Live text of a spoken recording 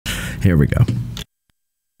Here we go.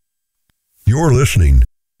 You're listening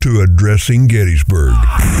to Addressing Gettysburg.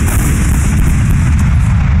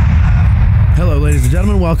 Hello, ladies and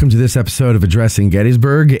gentlemen. Welcome to this episode of Addressing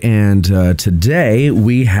Gettysburg. And today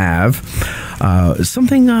we have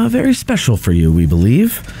something very special for you, we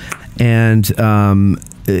believe. And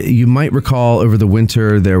you might recall over the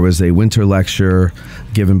winter there was a winter lecture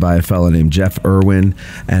given by a fellow named Jeff Irwin,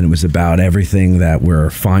 and it was about everything that we're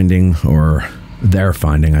finding, or they're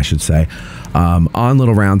finding, I should say, on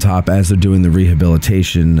Little Round Top as they're doing the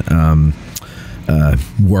rehabilitation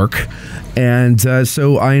work. And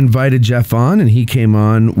so I invited Jeff on, and he came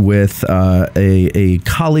on with a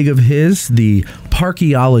colleague of his, the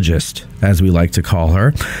parkeaologist, as we like to call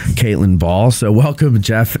her, Kaitlyn Ball. So welcome,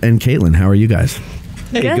 Jeff and Kaitlyn. How are you guys?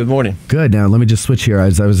 Hey, good morning. Good. Now, let me just switch here.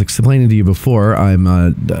 As I was explaining to you before,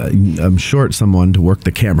 I'm short someone to work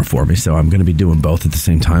the camera for me, so I'm going to be doing both at the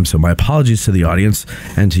same time. So my apologies to the audience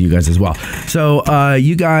and to you guys as well. So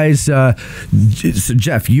you guys, so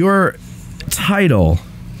Jeff, your title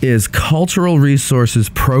is Cultural Resources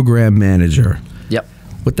Program Manager. Yep.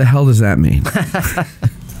 What the hell does that mean?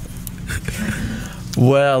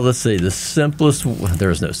 Well, let's see. The simplest, there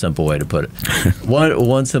is no simple way to put it.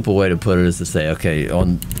 One simple way to put it is to say, okay,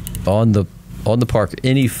 on the park,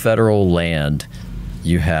 any federal land,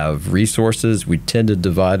 you have resources. We tend to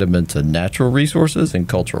divide them into natural resources and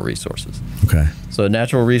cultural resources. Okay. So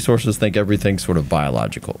natural resources, think everything sort of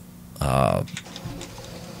biological.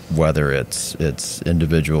 Whether it's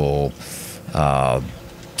individual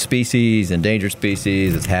species, endangered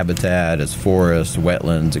species, its habitat, its forests,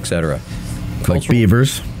 wetlands, etc. Like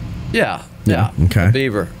beavers? Yeah. Okay. A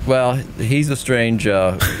beaver. Well, he's a strange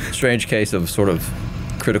case of sort of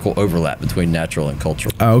critical overlap between natural and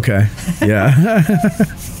cultural. Oh, okay. Yeah.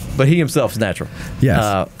 But he himself is natural.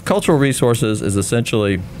 Yes. Cultural resources is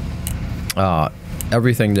essentially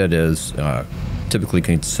everything that is typically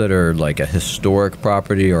considered like a historic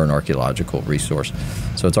property or an archaeological resource.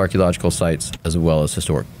 So it's archaeological sites as well as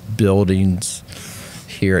historic buildings.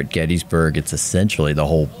 Here at Gettysburg, it's essentially the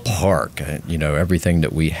whole park. You know, everything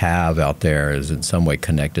that we have out there is in some way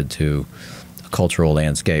connected to a cultural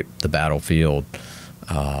landscape, the battlefield,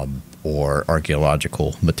 or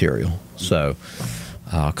archaeological material. So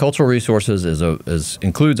cultural resources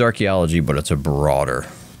includes archaeology, but it's a broader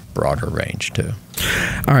range too.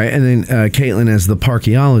 All right, and then Kaitlyn, as the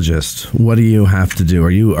parkeaologist, what do you have to do?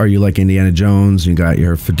 Are you like Indiana Jones? You got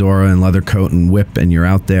your fedora and leather coat and whip, and you're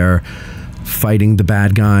out there fighting the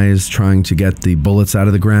bad guys, trying to get the bullets out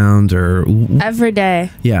of the ground, or every day?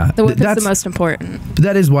 Yeah, the whip is the most important. But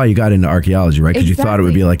that is why you got into archaeology, right? Because you thought it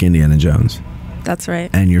would be like Indiana Jones. That's right.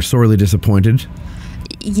 And you're sorely disappointed.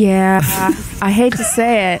 Yeah, I hate to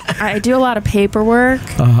say it. I do a lot of paperwork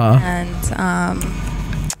and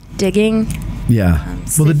digging. Yeah.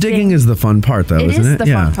 Well, the digging is the fun part, though, isn't it? It is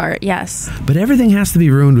the fun part, yes. But everything has to be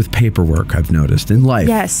ruined with paperwork, I've noticed, in life.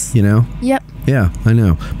 Yes. You know? Yep. Yeah, I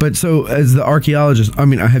know. But so, as the archaeologist, I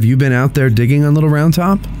mean, have you been out there digging on Little Round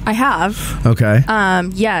Top? I have. Okay.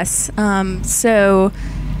 Yes. So,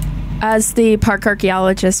 as the park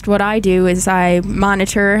archaeologist, what I do is I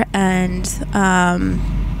monitor, and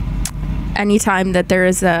anytime that there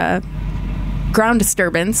is a ground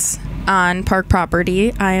disturbance on park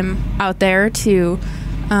property, I'm out there to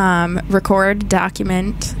record,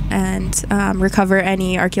 document, and recover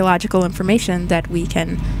any archaeological information that we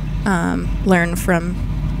can learn from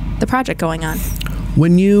the project going on.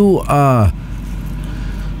 When you're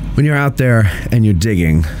out there and you're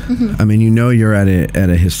digging, I mean, you know you're at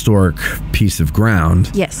a historic piece of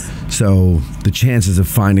ground. Yes. So the chances of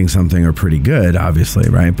finding something are pretty good, obviously,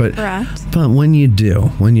 right? But correct. But when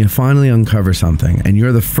you finally uncover something, and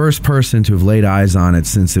you're the first person to have laid eyes on it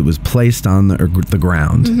since it was placed on the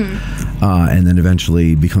ground, and then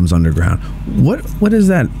eventually becomes underground, what does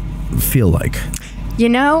that feel like? You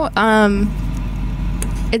know,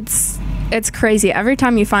 it's crazy. Every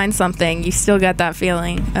time you find something, you still get that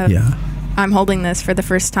feeling of, I'm holding this for the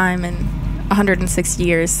first time in 160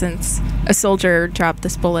 years since a soldier dropped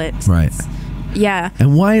this bullet. Right. Yeah.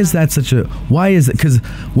 And why is that why is it? Because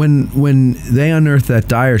when they unearthed that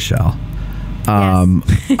Dyer shell,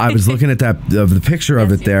 I was looking at the picture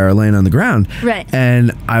of it there laying on the ground. Right.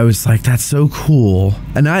 And I was like, that's so cool.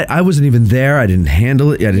 And I wasn't even there. I didn't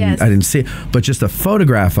handle it. I didn't see it. But just a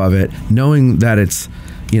photograph of it, knowing that it's,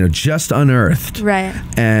 just unearthed. Right.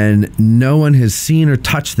 And no one has seen or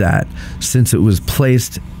touched that since it was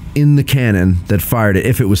placed in the cannon that fired it,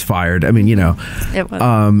 if it was fired. I mean, It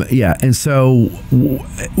was. Yeah. And so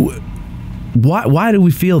why do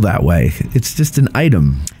we feel that way? It's just an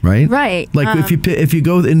item, right? Right. Like if you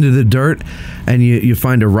go into the dirt and you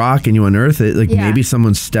find a rock and you unearth it, like maybe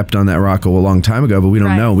someone stepped on that rock a long time ago, but we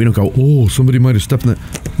don't know. We don't go, oh, somebody might have stepped on that.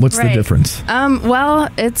 What's the difference? Well,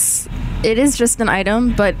 it is just an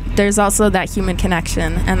item, but there's also that human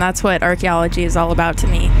connection, and that's what archaeology is all about to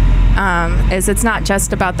me. Is it's not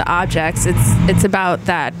just about the objects; it's about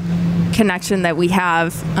that connection that we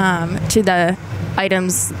have to the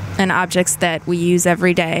items and objects that we use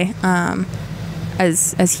every day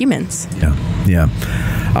as humans. Yeah.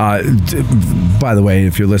 By the way,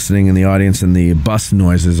 if you're listening in the audience and the bus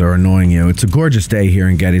noises are annoying you, it's a gorgeous day here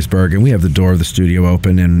in Gettysburg, and we have the door of the studio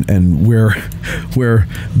open, and we're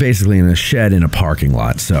basically in a shed in a parking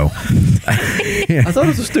lot. So I thought it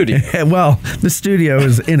was a studio. Well, the studio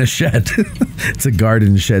is in a shed. It's a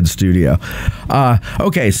garden shed studio.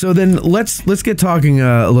 Okay, so then let's get talking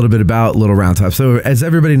a little bit about Little Round Top. So as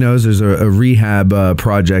everybody knows, there's a rehab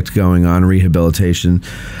project going on, rehabilitation.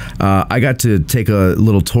 I got to take a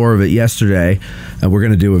little tour of it yesterday. We're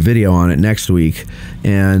going to do a video on it next week,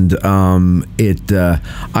 and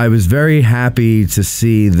I was very happy to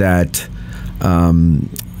see that a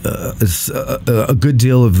good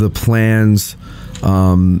deal of the plans,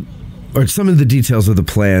 or some of the details of the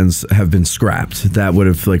plans, have been scrapped. That would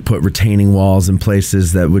have put retaining walls in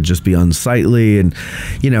places that would just be unsightly, and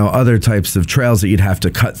other types of trails that you'd have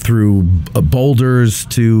to cut through boulders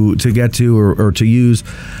to get to or to use.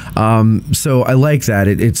 So I like that.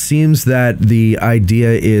 It seems that the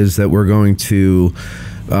idea is that we're going to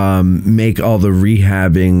make all the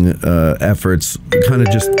rehabbing efforts kind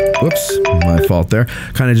of just, whoops, my fault there,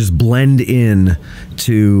 kind of just blend in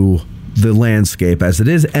to the landscape as it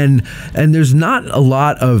is, and there's not a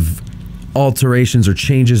lot of alterations or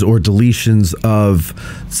changes or deletions of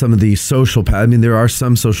some of the social paths. I mean, there are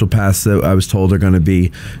some social paths that I was told are going to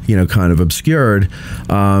be, kind of obscured,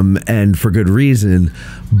 and for good reason.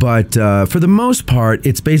 But for the most part,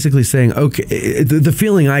 it's basically saying, okay, the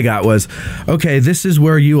feeling I got was, okay, this is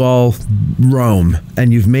where you all roam,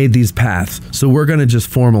 and you've made these paths, so we're going to just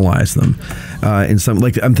formalize them. In some,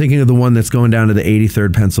 I'm thinking of the one that's going down to the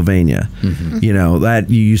 83rd Pennsylvania. Mm-hmm. That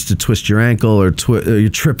you used to twist your ankle or you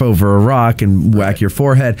trip over a rock and whack your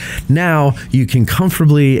forehead. Now you can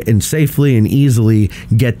comfortably and safely and easily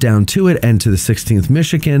get down to it and to the 16th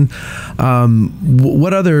Michigan.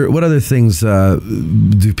 What other things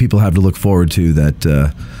do people have to look forward to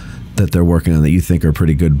that they're working on that you think are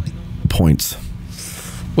pretty good points?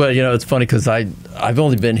 Well, it's funny because I've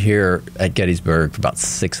only been here at Gettysburg for about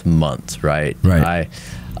 6 months, right? Right.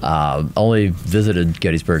 I only visited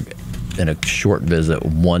Gettysburg in a short visit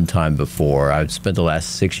one time before. I've spent the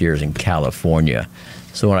last 6 years in California.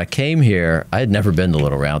 So when I came here, I had never been to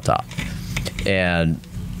Little Round Top. And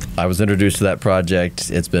I was introduced to that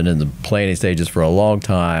project. It's been in the planning stages for a long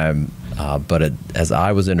time. But as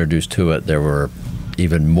I was introduced to it, there were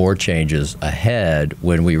even more changes ahead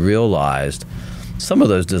when we realized some of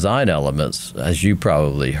those design elements, as you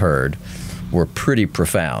probably heard, were pretty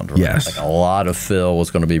profound. Right? Yes. A lot of fill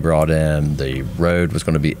was going to be brought in. The road was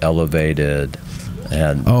going to be elevated.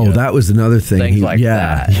 And that was another thing. Things like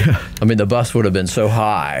that. Yeah. I mean, the bus would have been so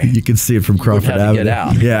high. You could see it from Crawford Avenue. Get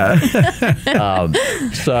out. Yeah.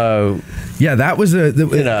 Yeah, that was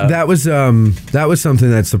that was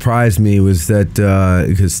something that surprised me, was that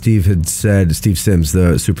because Steve Sims,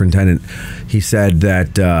 the superintendent, he said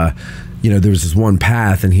that there was this one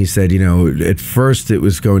path, and he said, at first it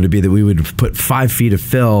was going to be that we would put 5 feet of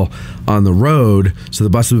fill on the road so the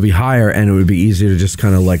bus would be higher and it would be easier to just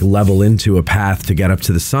kind of level into a path to get up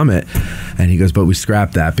to the summit. And he goes, but we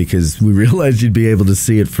scrapped that because we realized you'd be able to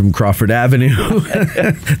see it from Crawford Avenue,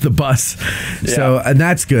 the bus. Yeah. So, and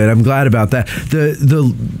that's good. I'm glad about that.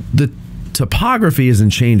 The topography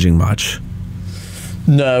isn't changing much.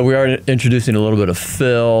 No, we are introducing a little bit of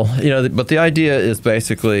fill, but the idea is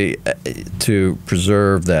basically to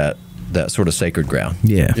preserve that sort of sacred ground.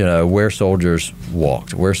 Yeah. Where soldiers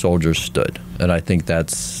walked, where soldiers stood. And I think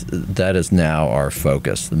that is now our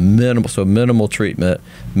focus. Minimal treatment,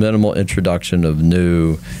 minimal introduction of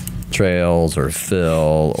new trails or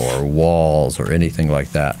fill or walls or anything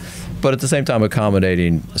like that. But at the same time,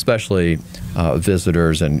 accommodating especially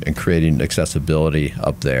visitors and creating accessibility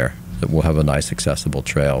up there. That we'll have a nice accessible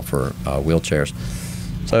trail for wheelchairs.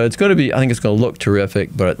 So it's going to be, I think it's going to look terrific,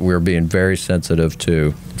 but we're being very sensitive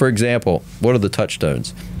to, for example, what are the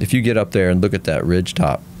touchstones? If you get up there and look at that ridge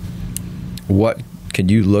top, what can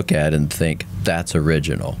you look at and think that's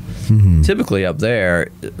original? Mm-hmm. Typically up there,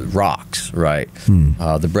 rocks, right?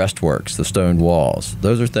 The breastworks, the stone walls,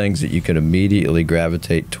 those are things that you can immediately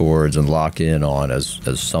gravitate towards and lock in on as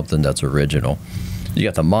something that's original. You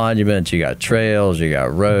got the monuments, you got trails, you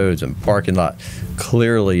got roads and parking lot,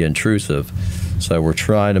 clearly intrusive. So we're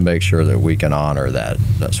trying to make sure that we can honor that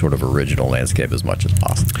sort of original landscape as much as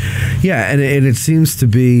possible. Yeah, and it seems to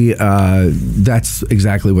be that's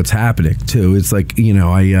exactly what's happening too. It's like, you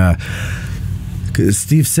know,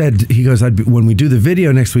 Steve said, he goes, when we do the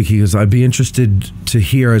video next week, he goes, I'd be interested to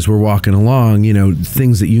hear as we're walking along, you know,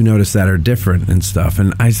 things that you notice that are different and stuff.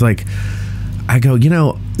 And I was like, I go, you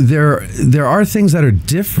know, there are things that are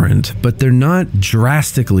different, but they're not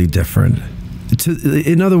drastically different.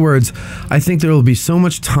 In other words, I think there will be so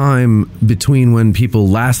much time between when people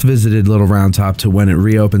last visited Little Round Top to when it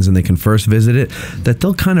reopens and they can first visit it, that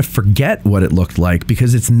they'll kind of forget what it looked like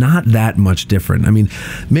because it's not that much different. I mean,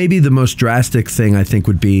 maybe the most drastic thing I think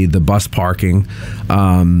would be the bus parking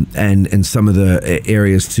and some of the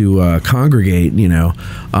areas to congregate, you know,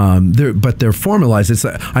 but they're formalized.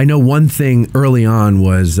 I know one thing early on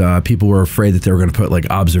was people were afraid that they were going to put like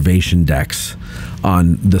observation decks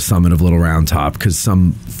on the summit of Little Round Top because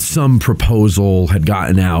some proposal had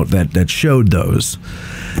gotten out that showed those,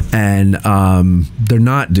 and they're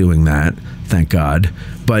not doing that, thank God.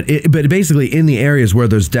 But basically in the areas where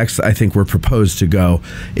those decks I think were proposed to go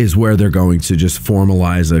is where they're going to just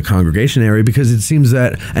formalize a congregation area, because it seems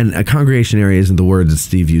that, and a congregation area isn't the word that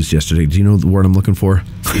Steve used yesterday. Do you know the word I'm looking for?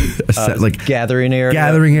 Like gathering area?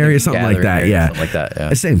 Gathering area, something like that, yeah. Something like that,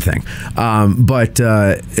 yeah. Same thing. But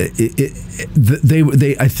I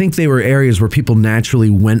think they were areas where people naturally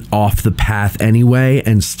went off the path anyway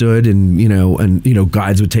and stood, and you know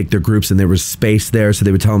guides would take their groups and there was space there, so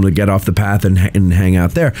they would tell them to get off the path and hang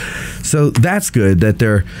out there. So that's good that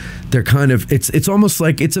they're kind of, it's almost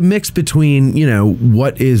like it's a mix between, you know,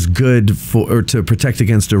 what is good for to protect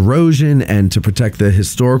against erosion and to protect the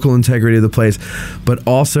historical integrity of the place, but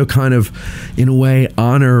also kind of in a way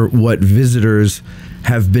honor what visitors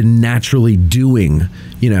have been naturally doing,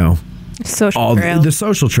 you know. The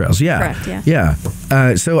social trails, yeah. Correct, yeah.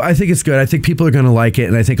 Yeah. So I think it's good. I think people are going to like it,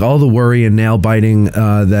 and I think all the worry and nail biting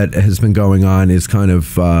that has been going on is kind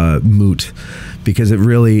of moot, because it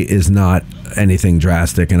really is not anything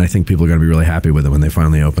drastic, and I think people are going to be really happy with it when they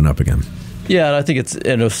finally open up again. Yeah, and I think it's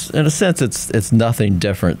in a sense it's nothing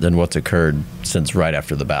different than what's occurred since right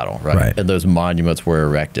after the battle, right? And those monuments were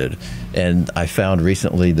erected, and I found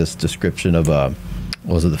recently this description of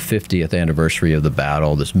was it the 50th anniversary of the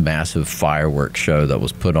battle, this massive fireworks show that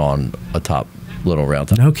was put on atop Little Round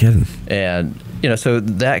Top. No kidding. And, you know, so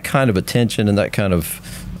that kind of attention and that kind of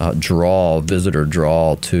visitor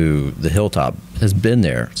draw to the hilltop has been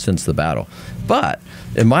there since the battle. But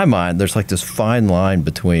in my mind, there's like this fine line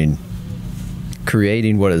between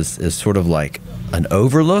creating what is sort of like an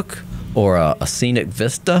overlook or a scenic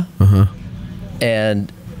vista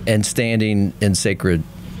and standing in sacred,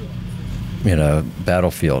 you know,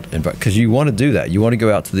 battlefield, because you want to do that. You want to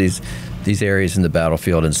go out to these areas in the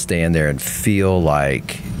battlefield and stand there and feel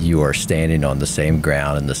like you are standing on the same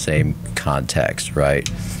ground in the same context, right?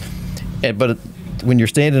 But when you're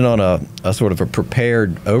standing on a sort of a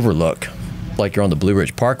prepared overlook, like you're on the Blue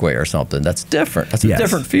Ridge Parkway or something, that's different. That's a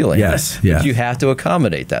different feeling. Yes. You have to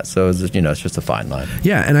accommodate that. So it's just a fine line.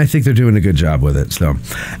 Yeah, and I think they're doing a good job with it. So,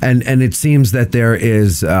 and it seems that there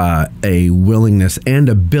is a willingness and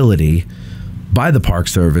ability by the Park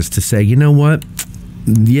Service to say, you know what?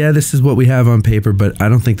 Yeah, this is what we have on paper, but I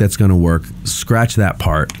don't think that's going to work. Scratch that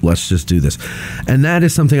part. Let's just do this. And that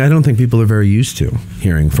is something I don't think people are very used to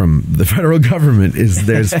hearing from the federal government, is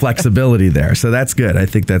there's flexibility there. So that's good. I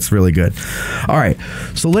think that's really good. All right.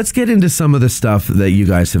 So let's get into some of the stuff that you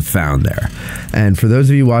guys have found there. And for those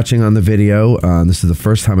of you watching on the video, this is the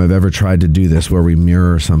first time I've ever tried to do this where we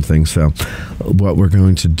mirror something. So what we're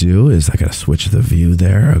going to do is, I got to switch the view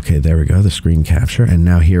there. Okay, there we go. The screen capture. And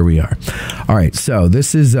now here we are. All right. So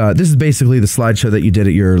this is basically the slideshow that you did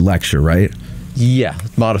at your lecture, right? Yeah,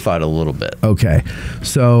 modified a little bit. Okay,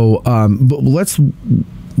 so but let's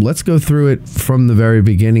go through it from the very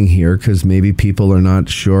beginning here, because maybe people are not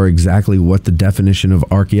sure exactly what the definition of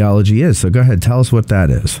archaeology is. So go ahead, tell us what that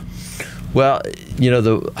is. Well, you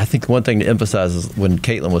know, I think one thing to emphasize is when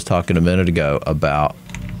Kaitlyn was talking a minute ago about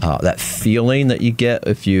that feeling that you get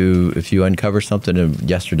if you uncover something. And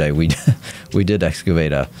yesterday we did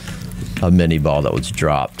excavate a mini ball that was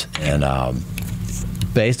dropped, and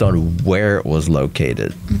based on where it was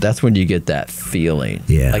located, that's when you get that feeling.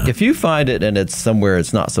 Yeah. Like if you find it and it's somewhere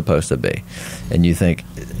it's not supposed to be, and you think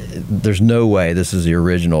there's no way this is the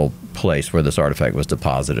original place where this artifact was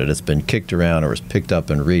deposited. It's been kicked around or was picked up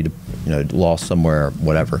and lost somewhere,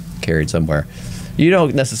 whatever, carried somewhere. You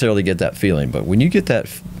don't necessarily get that feeling, but when you get that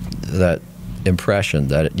impression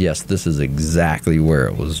that yes, this is exactly where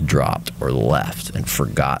it was dropped or left and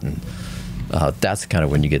forgotten, that's kind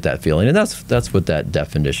of when you get that feeling, and that's what that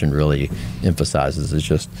definition really emphasizes. Is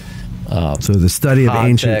just so the study of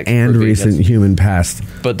ancient and recent human past.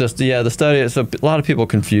 But the study. So a lot of people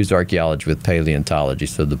confuse archaeology with paleontology.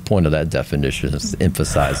 So the point of that definition is to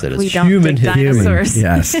emphasize that it's human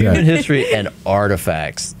history and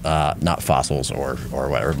artifacts, not fossils or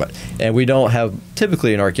whatever. And we don't have,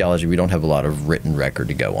 typically in archaeology, we don't have a lot of written record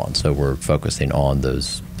to go on. So we're focusing on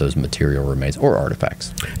those material remains or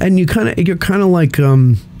artifacts. And you're kind of like,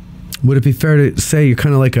 would it be fair to say you're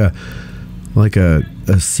kind of like a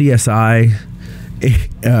CSI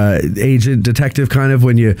agent detective, kind of,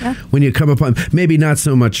 when you come upon, maybe not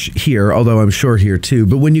so much here, although I'm sure here too,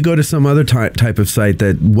 but when you go to some other type of site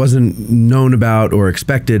that wasn't known about or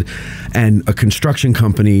expected, and a construction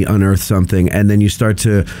company unearths something, and then you start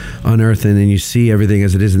to unearth, and then you see everything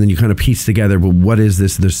as it is, and then you kind of piece together, well, what is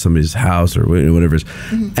this? There's somebody's house or whatever it is.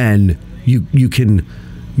 And you can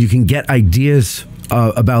get ideas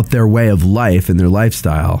about their way of life and their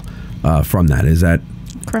lifestyle from that. Is that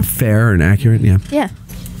correct? Fair and accurate? Yeah.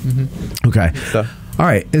 Okay. So, all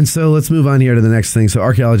right, and so let's move on here to the next thing. So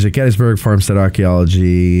archaeology at Gettysburg, farmstead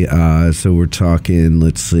archaeology. So we're talking,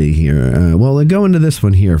 let's see here. Well, go into this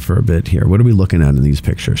one here for a bit here. What are we looking at in these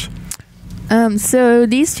pictures? So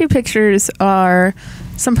these two pictures are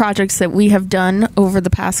some projects that we have done over the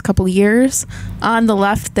past couple years. On the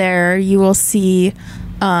left there, you will see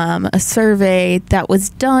a survey that was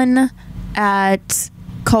done at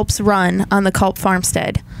Culp's Run on the Culp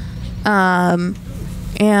farmstead. And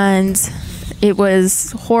it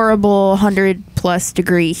was horrible 100+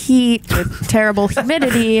 degree heat with terrible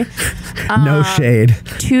humidity. No shade.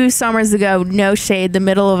 2 summers ago, no shade, the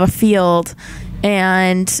middle of a field.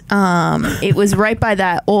 And it was right by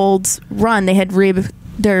that old run.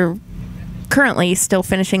 They're currently still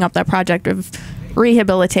finishing up that project of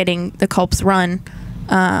rehabilitating the Culp's Run.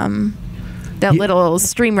 That little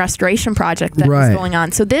stream restoration project that was going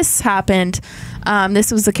on. So this happened.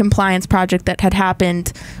 This was a compliance project that had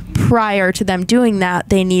happened prior to them doing that.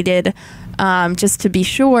 They needed, just to be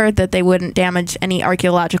sure that they wouldn't damage any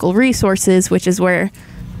archaeological resources, which is where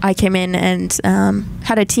I came in and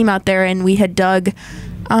had a team out there, and we had dug,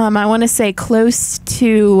 I want to say, close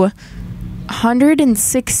to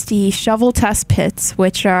 160 shovel test pits,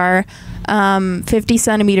 which are 50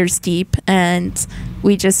 centimeters deep, and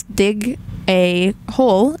we just dig a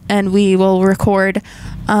hole and we will record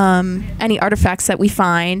any artifacts that we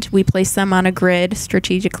find. We place them on a grid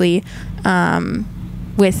strategically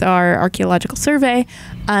with our archaeological survey,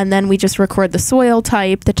 and then we just record the soil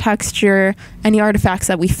type, the texture, any artifacts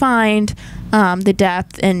that we find, the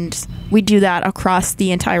depth, and we do that across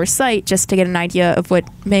the entire site just to get an idea of what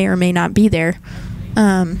may or may not be there.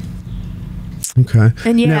 Okay.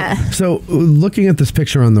 And now, so looking at this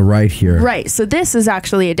picture on the right here. Right. So this is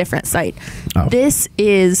actually a different site. Oh. This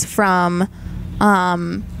is from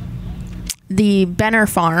the Benner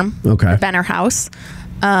farm. Okay. The Benner house.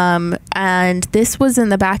 And this was in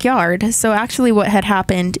the backyard. So actually what had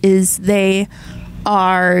happened is they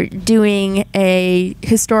are doing a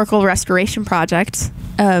historical restoration project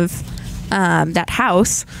of that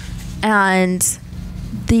house. And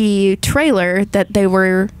the trailer that they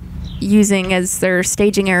were using as their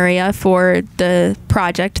staging area for the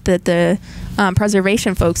project that the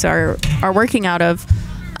preservation folks are working out of,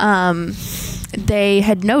 they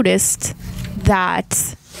had noticed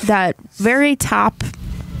that very top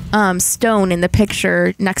stone in the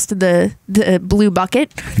picture next to the blue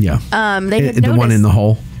bucket. Yeah. They had the one in the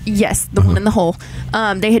hole. Yes, the one in the hole.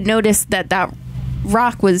 They had noticed that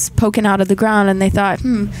rock was poking out of the ground, and they thought,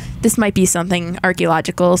 this might be something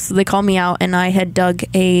archaeological. So they called me out, and I had dug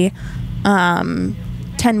a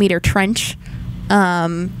 10-meter trench,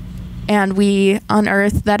 and we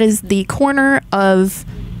unearthed, that is the corner of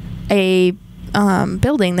a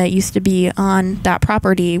building that used to be on that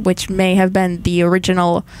property, which may have been the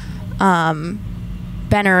original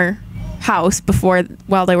Benner house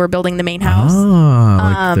while they were building the main house.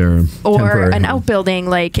 Like their or an outbuilding,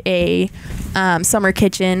 like a summer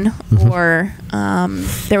kitchen, or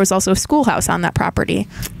there was also a schoolhouse on that property.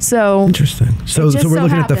 So interesting. So we're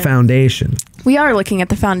looking at the foundation. We are looking at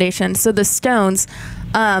the foundation. So the stones,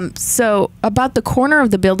 so about the corner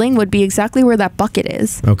of the building would be exactly where that bucket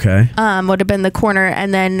is. Okay. Would have been the corner,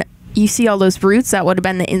 and then you see all those roots, that would have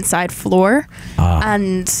been the inside floor.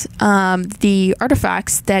 And the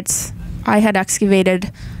artifacts that I had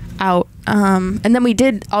excavated out, and then we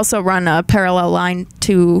did also run a parallel line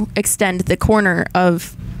to extend the corner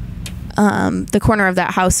of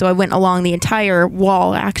that house. So I went along the entire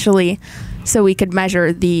wall, actually, so we could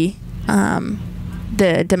measure the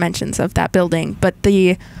the dimensions of that building. But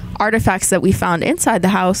the artifacts that we found inside the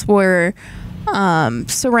house were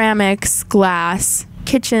ceramics, glass,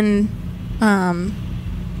 kitchen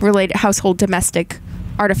related, household domestic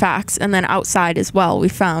artifacts, and then outside as well we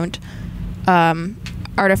found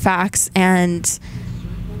artifacts and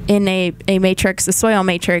in a matrix, a soil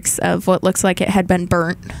matrix of what looks like it had been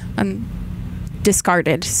burnt and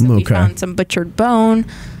discarded. So we found some butchered bone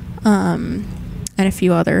and a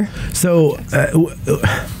few other. So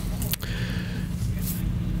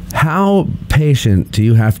how patient do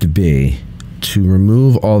you have to be to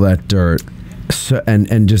remove all that dirt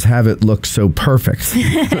and just have it look so perfect?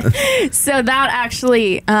 So that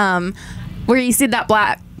actually, where you see that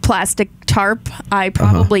black plastic tarp, I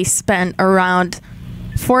probably spent around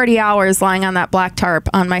 40 hours lying on that black tarp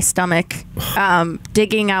on my stomach,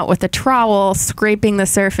 digging out with a trowel, scraping the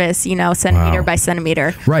surface, centimeter by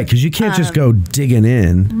centimeter. Right, because you can't just go digging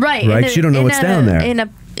in. Right. Right, 'cause you don't know what's down there.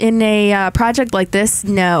 In a project like this,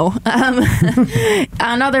 no.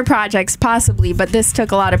 On other projects, possibly, but this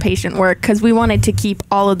took a lot of patient work because we wanted to keep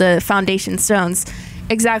all of the foundation stones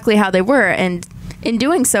exactly how they were. And in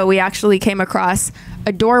doing so, we actually came across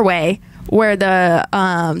a doorway where the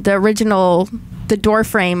original, the door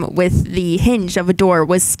frame with the hinge of a door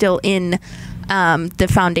was still in the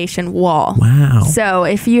foundation wall. Wow. So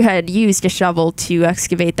if you had used a shovel to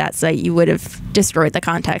excavate that site, you would have destroyed the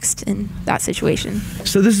context in that situation.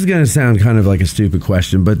 So this is going to sound kind of like a stupid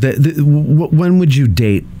question, but when would you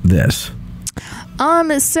date this?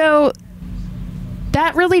 So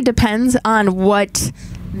that really depends on what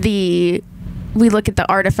we look at the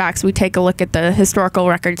artifacts, we take a look at the historical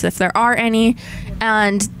records, if there are any,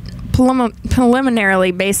 and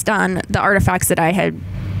preliminarily based on the artifacts that I had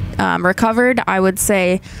recovered, I would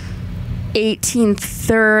say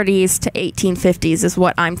 1830s to 1850s is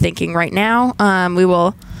what I'm thinking right now. We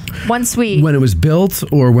will, once we... When it was built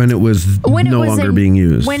or when it was no longer being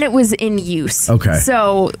used? When it was in use. Okay.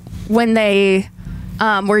 So when they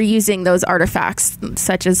were using those artifacts,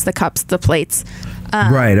 such as the cups, the plates.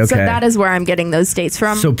 Right, okay. So that is where I'm getting those dates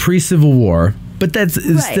from. So pre-Civil War... But that's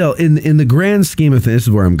still, in the grand scheme of things, this is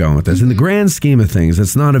where I'm going with this. Mm-hmm. In the grand scheme of things,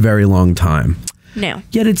 it's not a very long time. No.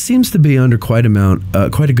 Yet it seems to be under quite a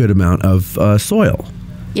good amount of soil.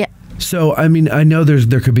 Yeah. So, I mean, I know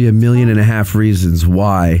there could be 1.5 million reasons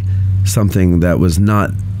why something that was not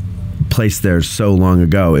placed there so long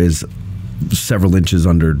ago is several inches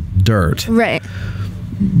under dirt. Right.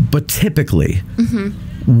 But typically... Mm-hmm.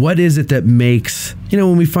 What is it that makes,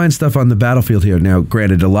 when we find stuff on the battlefield here, now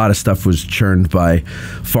granted a lot of stuff was churned by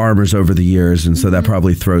farmers over the years, and so that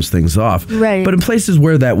probably throws things off. Right. But in places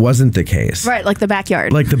where that wasn't the case. Right, like the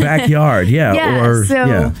backyard. Yeah.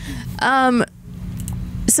 Yeah,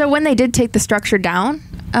 so when they did take the structure down,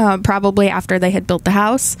 probably after they had built the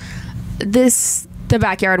house, the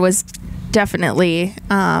backyard was definitely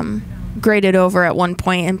graded over at one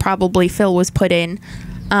point, and probably fill was put in.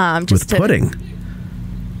 With pudding?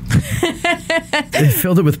 They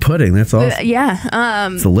filled it with pudding. That's awesome. Yeah.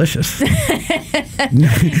 It's delicious.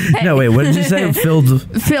 No, wait. What did you say?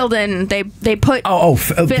 Filled in. They put.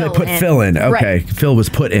 They put fill in. Okay, right. Fill was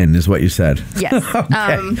put in, is what you said. Yes.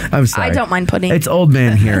 Okay. I'm sorry. I don't mind pudding. It's old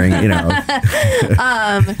man hearing.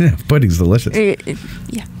 Pudding's delicious.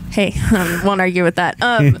 Yeah. Hey, won't argue with that.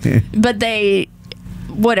 But they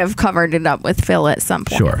would have covered it up with fill at some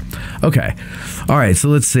point. Sure. Okay. All right. So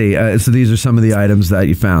let's see. So these are some of the items that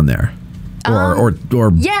you found there, or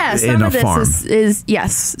yeah, some in of a this farm. is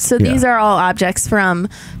yes. So these are all objects from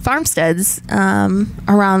farmsteads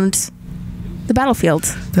around the battlefield.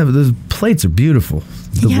 Those plates are beautiful.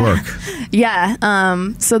 The work. Yeah.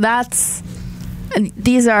 So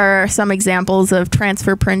these are some examples of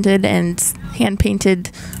transfer printed and hand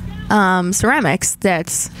painted ceramics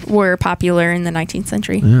that were popular in the 19th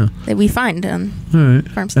century that we find on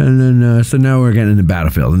farmsteads. And then, so now we're getting into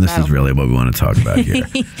battlefield, and this is really what we want to talk about here.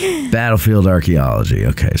 Battlefield archaeology.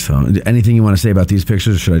 Okay, so anything you want to say about these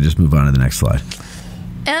pictures, or should I just move on to the next slide?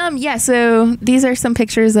 Yeah, so these are some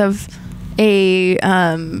pictures of a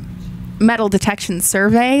metal detection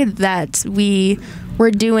survey that we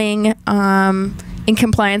were doing in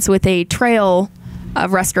compliance with a trail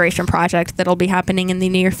restoration project that'll be happening in the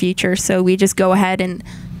near future. So we just go ahead and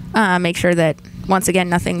make sure that, once again,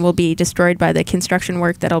 nothing will be destroyed by the construction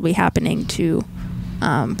work that'll be happening to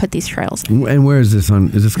put these trails in. And where is this on?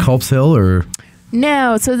 Is this Culp's Hill or?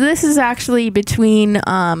 No, so this is actually between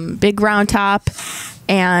Big Round Top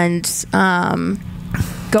and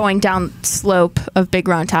going down slope of Big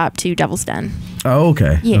Round Top to Devil's Den. Oh,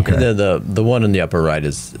 okay. Yeah. Okay. And then the one in the upper right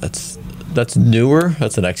that's newer.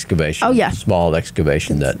 That's an excavation. Oh, yeah. Small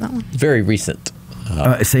excavation that's very recent.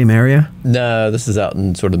 Same area? No, this is out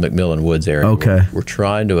in sort of McMillan Woods area. Okay. We're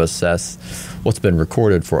trying to assess what's been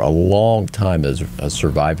recorded for a long time as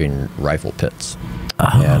surviving rifle pits.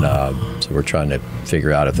 And so we're trying to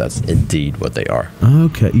figure out if that's indeed what they are.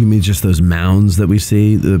 Okay. You mean just those mounds that we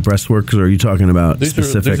see, the breastworks, or are you talking about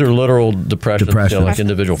specific? These are literal depressions. Depressions. Like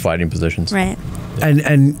individual fighting positions. Right.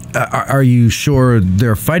 And are you sure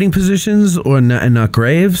they're fighting positions and not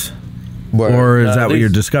graves? Or is that what you're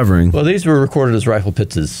discovering? Well, these were recorded as rifle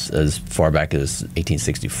pits as far back as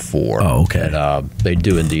 1864. Oh, okay. And they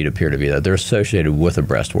do indeed appear to be that. They're associated with a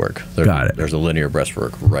breastwork. Got it. There's a linear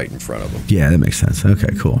breastwork right in front of them. Yeah, that makes sense.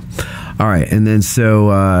 Okay, cool. All right, and then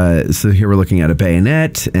so here we're looking at a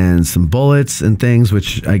bayonet and some bullets and things,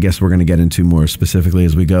 which I guess we're going to get into more specifically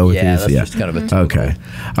as we go with these. That's just kind of a typical. Okay.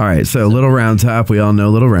 All right, so Little Round Top. We all know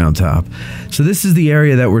Little Round Top. So this is the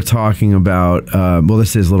area that we're talking about. Well,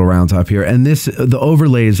 this is Little Round Top here. And the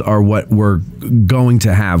overlays are what we're going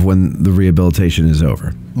to have when the rehabilitation is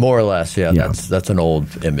over. More or less, yeah. Yeah. That's an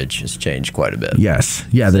old image. It's changed quite a bit. Yes.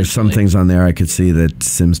 Yeah, there's some things on there I could see that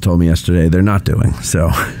Sims told me yesterday they're not doing.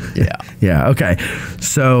 So, Yeah. yeah, okay.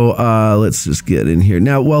 So let's just get in here.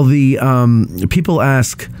 Now, well, the people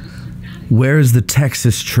ask, where is the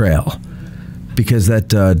Texas Trail? Because that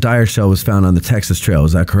Dyer shell was found on the Texas Trail.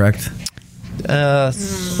 Is that correct?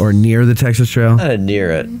 Or near the Texas Trail?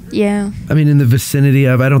 Near it. Yeah. I mean, in the vicinity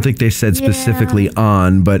of, I don't think they said specifically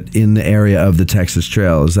on, but in the area of the Texas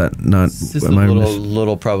Trail. Is that not? It's just a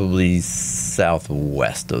little probably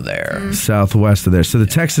southwest of there. Southwest of there. So the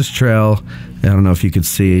Texas Trail, I don't know if you could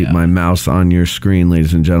see my mouse on your screen,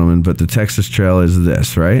 ladies and gentlemen, but the Texas Trail is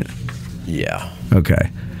this, right? Yeah.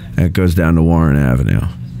 Okay. And it goes down to Warren Avenue.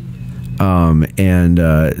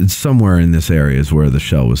 And somewhere in this area is where the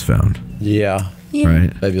shell was found. Yeah.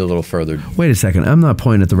 Right? Maybe a little further. Wait a second. I'm not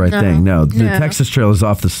pointing at the right thing. No, the Texas Trail is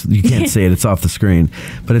off the... You can't see it. It's off the screen.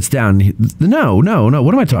 But it's down... No.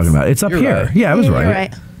 What am I talking about? It's up here. Right. Yeah, I was You're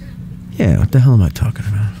right. Yeah, what the hell am I talking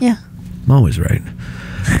about? Yeah. I'm always right.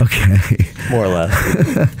 Okay. More or less.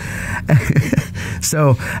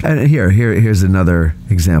 So, and here's another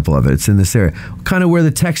example of it. It's in this area. Kind of where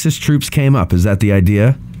the Texas troops came up. Is that the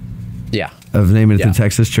idea? Yeah. Of naming it the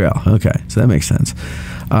Texas Trail. Okay, so that makes sense.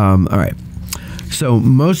 All right. So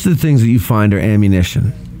most of the things that you find are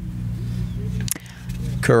ammunition.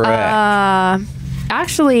 Correct.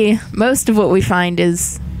 Actually, most of what we find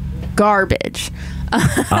is garbage.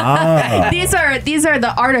 These are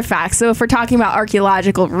the artifacts. So if we're talking about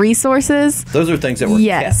archaeological resources, those are things that were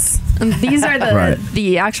kept. These are the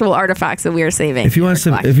the actual artifacts that we are saving. If you want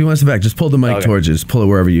to back, just pull the mic towards you. Just pull it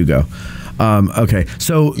wherever you go. Okay,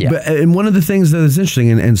 so and one of the things that is interesting,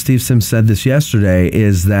 and Steve Sims said this yesterday,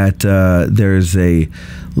 is that there's a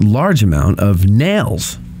large amount of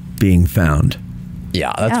nails being found.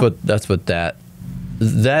 Yeah, that's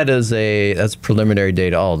preliminary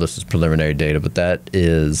data. All of this is preliminary data, but that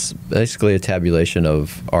is basically a tabulation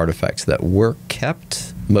of artifacts that were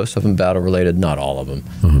kept. Most of them battle related, not all of them.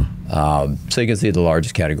 Mm-hmm. So you can see the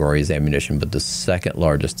largest category is ammunition, but the second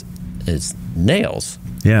largest is nails.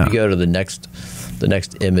 Yeah. You go to the next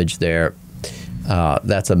image there.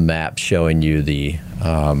 That's a map showing you the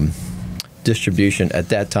distribution. At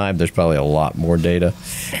that time, there's probably a lot more data,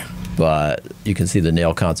 but you can see the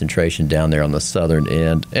nail concentration down there on the southern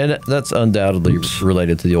end, and that's undoubtedly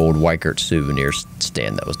related to the old Weikert souvenir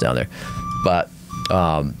stand that was down there. But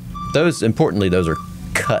those are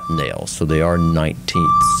cut nails, so they are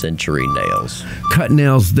 19th century nails. Cut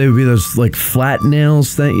nails, they would be those like flat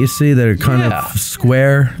nails that you see that are kind of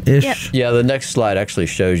square-ish? Yep. Yeah, the next slide actually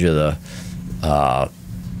shows you the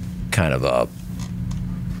kind of a...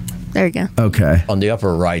 There you go. Okay. On the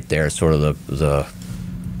upper right there, sort of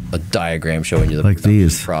a diagram showing you the like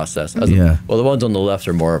these process. Well, the ones on the left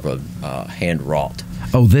are more of a hand-wrought.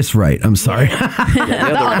 Oh, this right. I'm sorry. The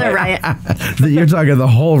other right. You're talking the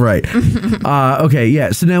whole right. Okay,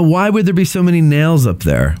 yeah. So now why would there be so many nails up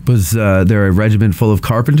there? Was there a regiment full of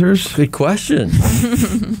carpenters? Good question.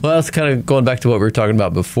 Well, that's kind of going back to what we were talking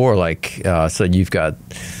about before. Like, so you've got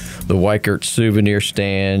the Weikert souvenir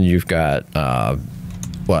stand. You've got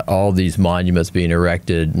all these monuments being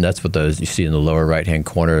erected, and that's what those you see in the lower right-hand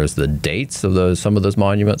corner is the dates of some of those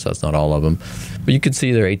monuments. That's not all of them, but you can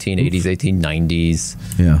see they're 1880s, 1890s.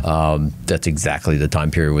 Yeah, that's exactly the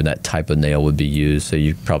time period when that type of nail would be used. So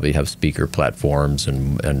you probably have speaker platforms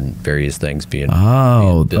and various things being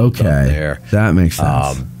built up there. That makes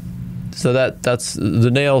sense. So that's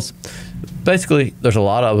the nails. Basically, there's a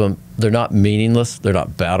lot of them. They're not meaningless. They're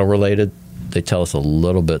not battle related. They tell us a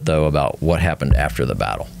little bit, though, about what happened after the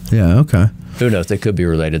battle. Yeah. Okay. Who knows? They could be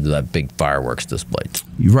related to that big fireworks display.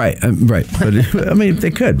 Right. Right. But I mean,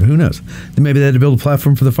 they could. Who knows? Maybe they had to build a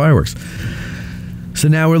platform for the fireworks. So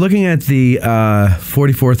now we're looking at the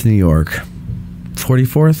 44th New York.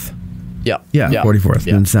 44th? Yeah. Yeah, 44th.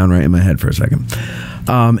 Yeah. Didn't sound right in my head for a second.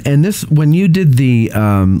 And this, when you did the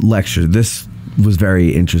lecture, this was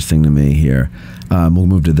very interesting to me here. We'll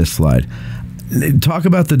move to this slide. Talk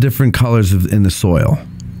about the different colors in the soil.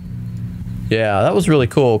 Yeah, that was really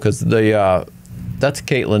cool because that's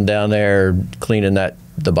Kaitlyn down there cleaning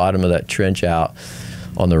the bottom of that trench out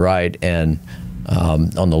on the right, and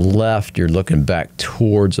on the left you're looking back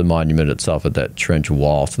towards the monument itself at that trench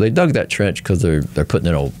wall. So they dug that trench because they're putting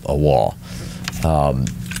in a wall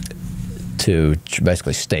to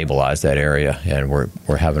basically stabilize that area, and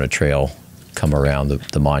we're having a trail come around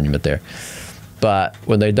the monument there. But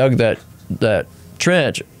when they dug that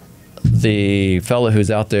trench, the fellow who's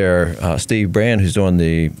out there, Steve Brand, who's doing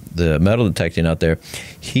the metal detecting out there,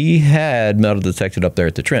 he had metal detected up there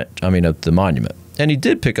at the monument. And he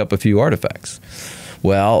did pick up a few artifacts.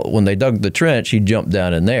 Well, when they dug the trench, he jumped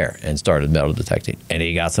down in there and started metal detecting. And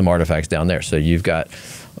he got some artifacts down there. So you've got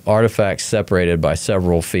artifacts separated by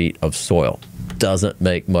several feet of soil. Doesn't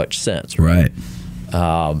make much sense, right?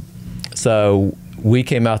 So we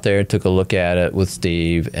came out there and took a look at it with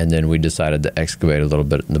Steve, and then we decided to excavate a little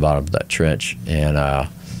bit in the bottom of that trench, and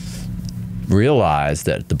realized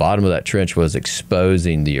that the bottom of that trench was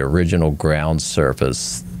exposing the original ground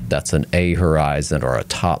surface. That's an A horizon, or a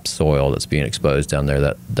topsoil that's being exposed down there.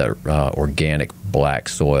 That organic black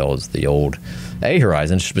soil is the old A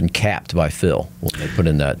horizon. It's just been capped by fill when they put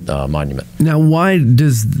in that monument. Now, why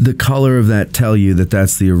does the color of that tell you that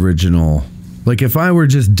that's the original? Like, if I were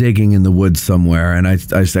just digging in the woods somewhere and I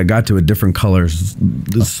got to a different color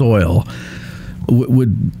soil,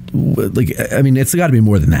 I mean, it's got to be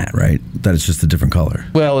more than that, right? That it's just a different color.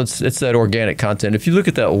 Well, it's that organic content. If you look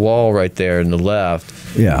at that wall right there in the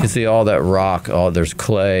left, yeah, you can see all that rock. There's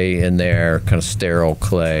clay in there, kind of sterile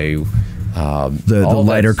clay. The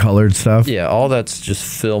lighter colored stuff. Yeah, all that's just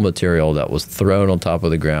fill material that was thrown on top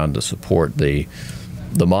of the ground to support the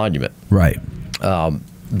monument. Right.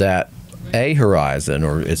 That A horizon,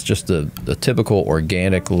 or it's just the typical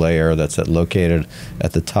organic layer that's located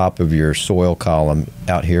at the top of your soil column.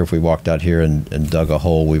 Out here, if we walked out here and dug a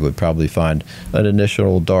hole, we would probably find an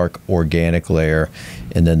initial dark organic layer,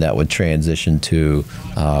 and then that would transition to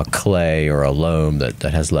clay or a loam that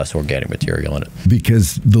has less organic material in it.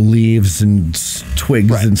 Because the leaves and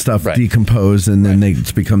twigs and stuff decompose, and then they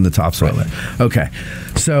become the topsoil layer. Okay,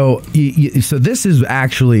 so so this is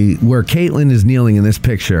actually where Kaitlyn is kneeling in this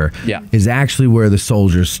picture. Yeah. Is actually where the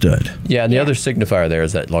soldiers stood. Yeah, and the other signifier there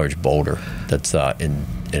is that large boulder that's in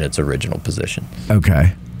its original position.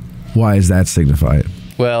 Okay. Why is that signified?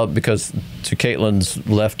 Well, because to Kaitlyn's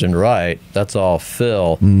left and right, that's all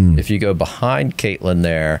fill. If you go behind Kaitlyn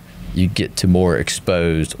there, you get to more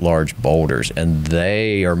exposed large boulders, and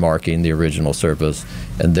they are marking the original surface,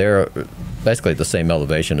 and they're basically at the same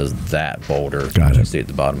elevation as that boulder that you see at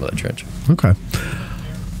the bottom of that trench. Okay.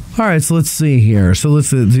 All right, so let's see here. So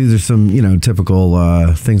these are some,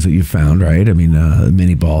 typical things that you found, right? I mean,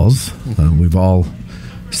 mini balls. We've all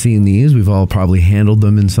seen these. We've all probably handled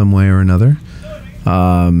them in some way or another.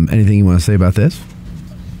 Anything you want to say about this?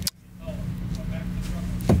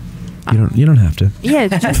 You don't have to. Yeah,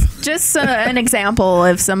 just an example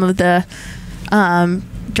of some of the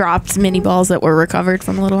dropped mini balls that were recovered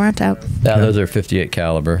from Little Round Top. Yeah, those are 58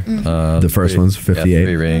 caliber. The first one's 58. Yeah,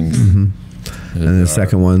 3 rings. And the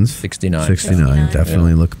second one's 69. 69.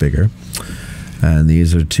 Definitely look bigger. And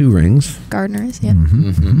these are 2 rings. Gardeners, yeah.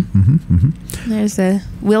 There's a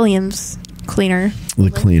Williams cleaner. The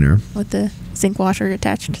cleaner. With the zinc washer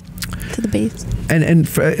attached to the base. And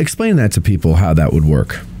explain that to people, how that would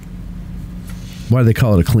work. Why do they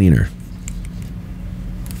call it a cleaner?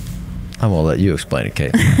 I'm going to let you explain it,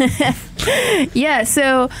 Kate. Yeah,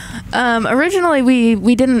 so originally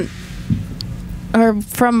we didn't, or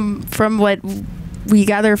from what we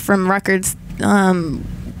gather from records,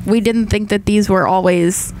 we didn't think that these were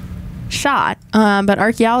always shot, but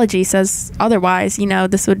archaeology says otherwise.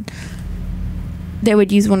 They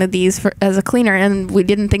would use one of these as a cleaner, and we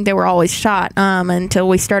didn't think they were always shot until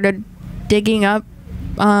we started digging up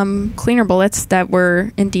cleaner bullets that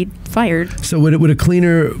were indeed fired. So would a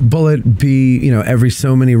cleaner bullet be, every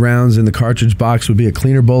so many rounds in the cartridge box would be a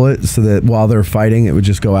cleaner bullet, so that while they're fighting, it would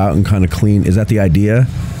just go out and kind of clean? Is that the idea?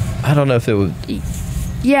 I don't know if it would.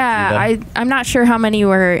 Yeah, I'm not sure how many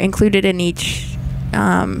were included in each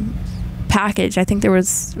package. I think there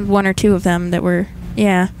was 1 or 2 of them that were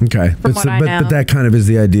Yeah. Okay. From what I know. But that kind of is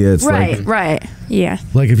the idea. It's Right. Yeah.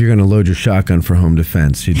 like if you're going to load your shotgun for home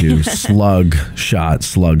defense, you do slug shot,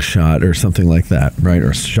 or something like that, right?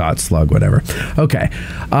 Or shot, slug, whatever. Okay.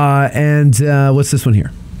 And what's this one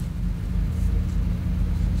here?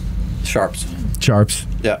 Sharps. Sharps.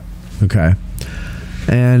 Yeah. Okay.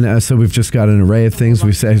 And so we've just got an array of things.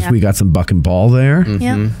 We say we got some buck and ball there.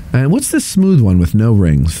 Yeah. And what's this smooth one with no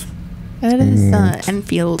rings? That is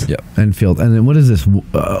Enfield. Yep. Enfield. And then what is this?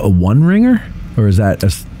 A one ringer? Or is that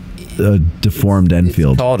a deformed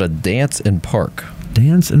Enfield? It's called a dance and park.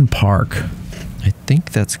 Dance and park. I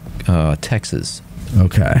think that's Texas.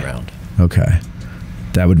 Okay. Round. Okay.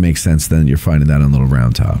 That would make sense then. You're finding that on Little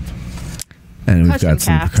Round Top. And we've got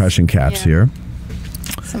some percussion caps here.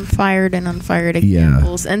 Some fired and unfired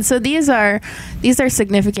examples. And so these are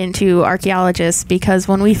significant to archaeologists because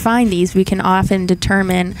when we find these, we can often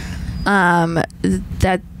determine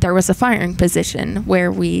that there was a firing position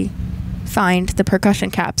where we find the percussion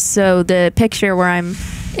caps. So the picture where I'm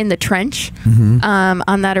in the trench,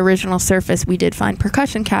 on that original surface, we did find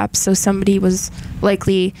percussion caps. So somebody was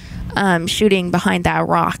likely shooting behind that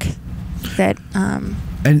rock that...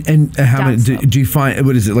 And how many do you find?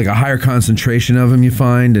 What is it, like a higher concentration of them you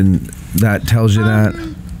find, and that tells you that?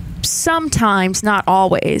 Sometimes, not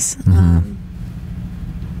always.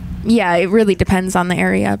 Yeah, it really depends on the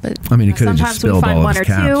area, but I mean, it could have just spilled all of his caps.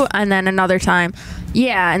 Sometimes we find one or two, and then another time,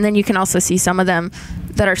 and then you can also see some of them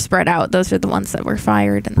that are spread out. Those are the ones that were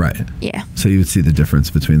fired. And, right. Yeah. So you would see the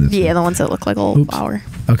difference between the two. Yeah, the ones that look like a little flower.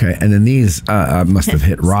 Okay, and then these must have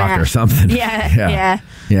hit rock or something. Yeah.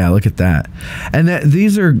 Yeah, look at that. And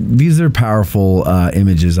these are powerful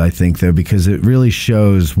images, I think, though, because it really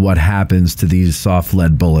shows what happens to these soft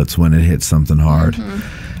lead bullets when it hits something hard.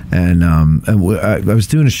 And I was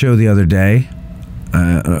doing a show the other day.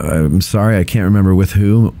 I'm sorry, I can't remember with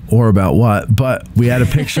who or about what, but we had a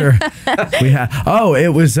picture.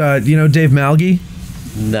 It was Dave Malgi.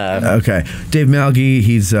 No. Okay. Dave Malgi,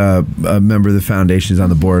 he's a member of the foundation. He's on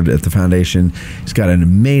the board at the foundation. He's got an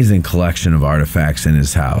amazing collection of artifacts in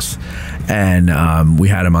his house. And we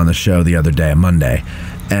had him on the show the other day, Monday.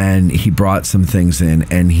 And he brought some things in,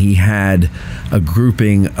 and he had a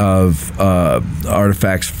grouping of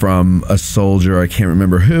artifacts from a soldier, I can't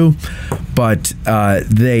remember who, but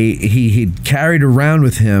he carried around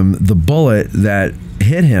with him the bullet that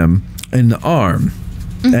hit him in the arm.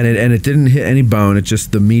 And it didn't hit any bone, it's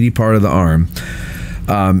just the meaty part of the arm.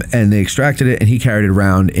 And they extracted it, and he carried it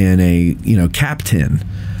around in a cap tin.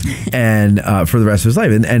 And for the rest of his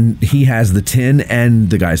life, and he has the tin and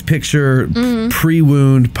the guy's picture,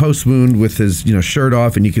 pre-wound, post-wound, with his shirt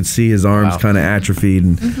off, and you could see his arms kind of atrophied,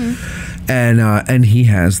 and he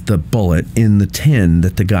has the bullet in the tin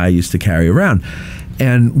that the guy used to carry around.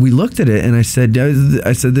 And we looked at it, and I said,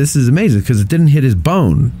 this is amazing because it didn't hit his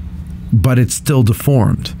bone, but it's still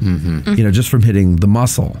deformed, just from hitting the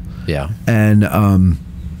muscle. Yeah. And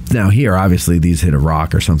now here, obviously, these hit a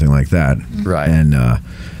rock or something like that, right? And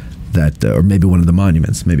or maybe one of the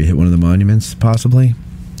monuments. Maybe hit one of the monuments, possibly.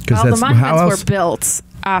 Well, the monuments were built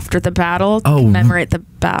after the battle to commemorate the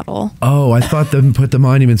battle. Oh, I thought they put the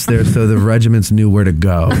monuments there so the regiments knew where to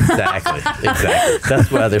go. Exactly. That's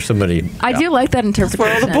why there's so many. I do like that interpretation. That's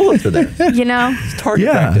where all the bullets are there. It's target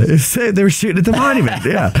practice. They were shooting at the monument.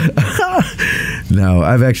 Yeah. No,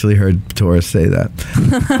 I've actually heard tourists say that.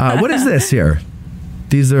 What is this here?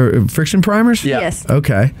 These are friction primers? Yeah. Yes.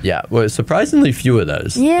 Okay. Yeah. Well, surprisingly few of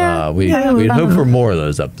those. Yeah. We'd hope for more of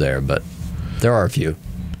those up there, but there are a few.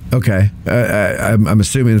 Okay. I'm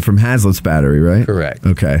assuming from Hazlitt's battery, right? Correct.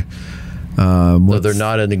 Okay. So they're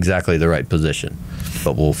not in exactly the right position,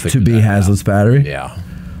 but we'll figure to be that Hazlitt's out. battery? Yeah.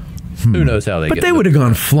 Who knows how they get But they would have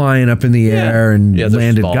gone flying up in the air and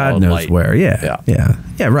landed God knows light. where. Yeah,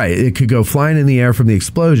 right. It could go flying in the air from the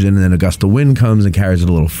explosion, and then a gust of wind comes and carries it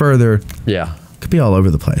a little further. Yeah. Could be all over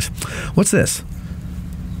the place. What's this?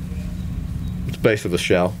 It's the base of a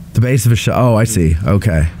shell. The base of a shell. Oh, I see.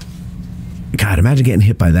 Okay. God, imagine getting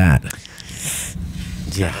hit by that.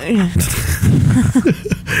 Yeah.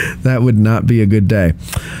 That would not be a good day.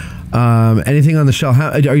 Anything on the shell?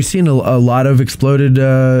 Are you seeing a lot of exploded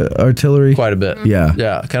artillery? Quite a bit. Yeah.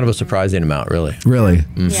 Yeah, kind of a surprising amount, really. Really?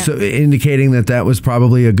 Mm-hmm. Yeah. So indicating that was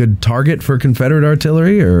probably a good target for Confederate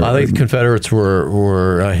artillery? Or I think the Confederates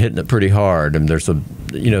were hitting it pretty hard. And there's in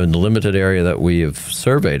the limited area that we have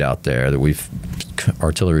surveyed out there,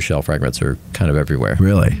 artillery shell fragments are kind of everywhere.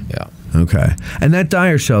 Really? Yeah. Okay. And that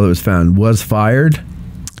Dyer shell that was found was fired?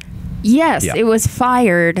 Yes, Yeah. it was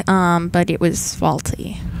fired, but it was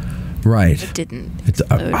faulty. Right. It didn't.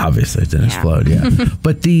 Obviously, it didn't explode. Yeah.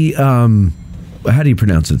 But the how do you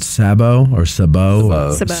pronounce it? Sabot or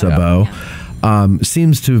Sabot? Sabot. Sabot,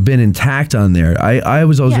 seems to have been intact on there. I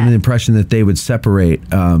was always under the impression that they would separate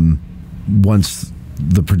once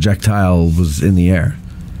the projectile was in the air.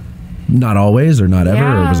 Not always, or not ever,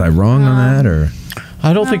 or was I wrong on that, or?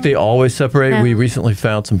 I don't think they always separate. We recently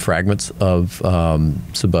found some fragments of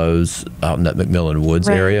sabots out in that McMillan Woods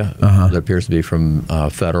area. That appears to be from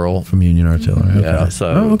Federal. From Union Artillery. Okay. Yeah,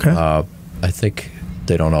 so I think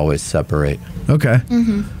they don't always separate. Okay.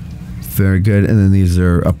 Very good. And then these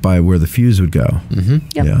are up by where the fuse would go.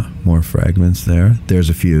 Yep. Yeah, more fragments there. There's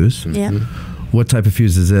a fuse. Yeah. What type of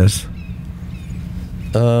fuse is this?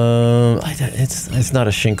 It's not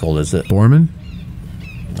a Schinkel, is it? Borman?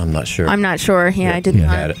 I'm not sure. I'm not sure. Yeah, I did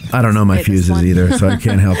not. I don't know my fuses either, so I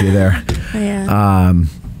can't help you there.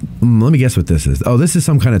 Let me guess what this is. Oh, this is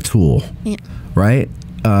some kind of tool, right?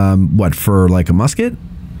 What, for like a musket?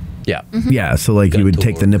 Yeah. Yeah, so like you would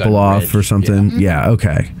take the nipple off or something? Yeah,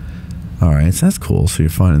 okay. All right, so that's cool. So you're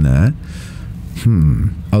finding that.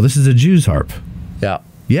 Oh, this is a Jew's harp. Yeah.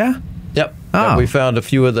 Yeah? Yep. Oh. Yeah, we found a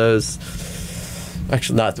few of those.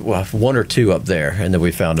 Actually, not one or two up there, and then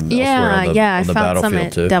we found them elsewhere on the I found battlefield some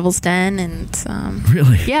at too. Devil's Den, and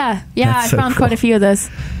Really? Yeah, That's I so found cool. quite a few of those.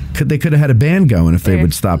 They could have had a band going if they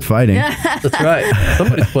would stop fighting. That's right.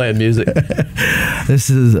 Somebody's playing music. This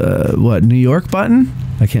is what, New York button?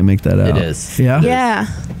 I can't make that out. It is. Yeah. Yeah.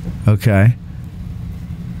 Okay.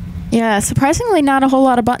 Yeah, surprisingly, not a whole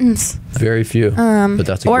lot of buttons. Very few. But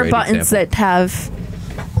that's a or great buttons example. that have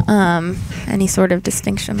any sort of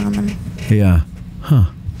distinction on them. Yeah. Huh.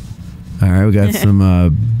 All right, we got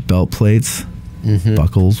some belt plates,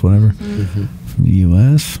 buckles, whatever, from the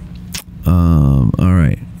U.S. All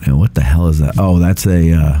right. Now, what the hell is that? Oh, that's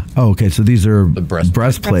a... okay, so these are breastplates.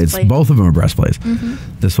 Breastplate. Both of them are breastplates.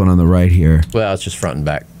 This one on the right here. Well, it's just front and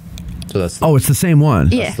back. So that's It's the same one.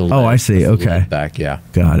 Yeah. Oh, I see. That's the Okay. lid back, yeah.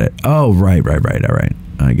 Got it. Oh, right. All right.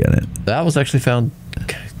 I get it. That was actually found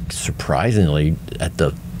surprisingly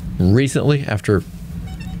recently after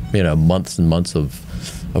months and months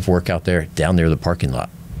of work out there down near the parking lot.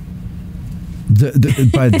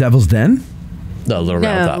 By Devil's Den? No, Little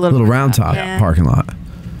Round Top. Little Round Top parking lot.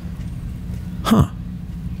 Huh.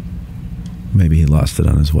 Maybe he lost it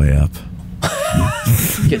on his way up.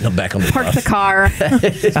 Getting them back on the Park bus. the car.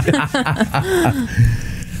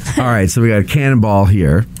 All right, so we got a cannonball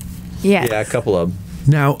here. Yeah. Yeah, a couple of them.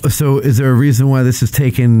 Now, so is there a reason why this is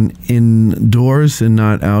taken indoors and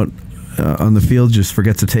not out on the field? Just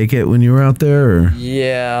forget to take it when you were out there? Or?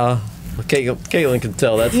 Yeah. Kaitlyn can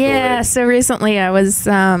tell that story. Yeah, so recently I was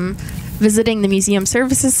visiting the Museum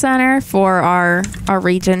Services Center for our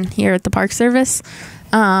region here at the Park Service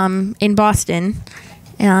in Boston.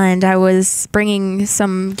 And I was bringing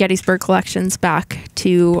some Gettysburg collections back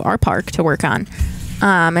to our park to work on.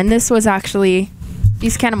 And this was actually,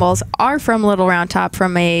 these cannonballs are from Little Round Top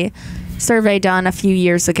from a survey done a few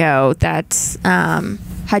years ago that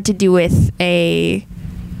had to do with a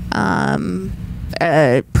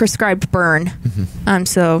prescribed burn.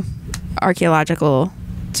 So archaeological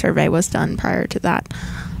survey was done prior to that.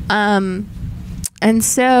 And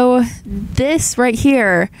so this right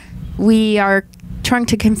here, we are trying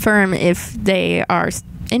to confirm if they are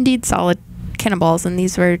indeed solid cannonballs, and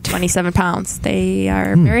these were 27 pounds. They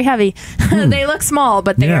are very heavy. They look small,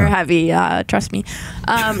 but they are heavy, trust me.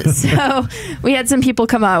 So we had some people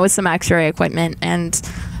come out with some x-ray equipment, and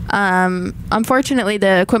unfortunately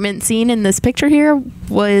the equipment seen in this picture here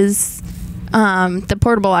was the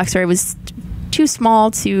portable x-ray was too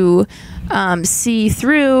small to see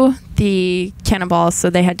through the cannonballs,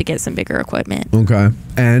 so they had to get some bigger equipment. Okay.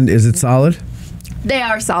 And is it solid? They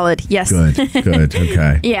are solid, yes. Good.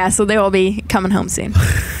 Okay. Yeah, so they will be coming home soon.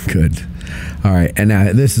 Good. All right. And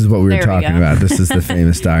now this is what we were There we talking go. about. This is the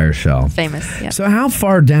famous Dyer shell. Famous, yeah. So how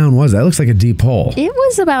far down was that? It looks like a deep hole. It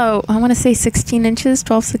was about, I want to say 16 inches,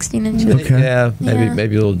 12, 16 inches. Okay. Yeah, Yeah.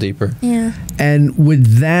 maybe a little deeper. Yeah. And would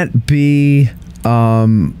that be...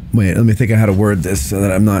 wait, let me think of how to word this so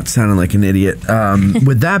that I'm not sounding like an idiot.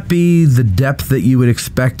 Would that be the depth that you would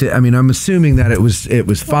expect it? I mean, I'm assuming that it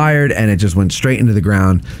was fired and it just went straight into the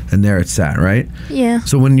ground and there it sat, right? Yeah.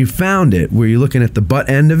 So when you found it, were you looking at the butt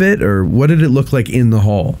end of it, or what did it look like in the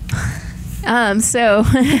hole? So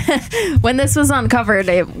when this was uncovered,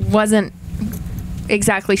 it wasn't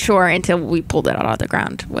exactly sure until we pulled it out of the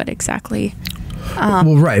ground what exactly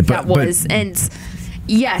Well, right, that was. And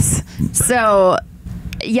yes, so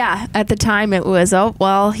yeah, at the time it was, oh,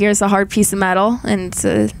 well, here's a hard piece of metal, and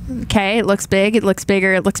okay, it looks big, it looks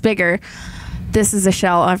bigger, it looks bigger. This is a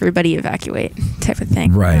shell, everybody evacuate type of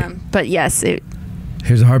thing. Right. But yes, it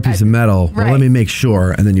Here's a hard piece of metal. Well, Right. let me make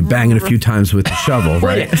sure. And then you bang it a few times with the shovel,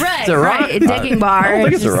 right? Right, It's a rock? right. Digging bar. I don't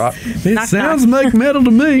think it's a rock. It Knock, sounds knock. like metal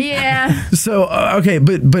to me. Yeah. So, okay,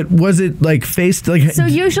 but was it like faced like... So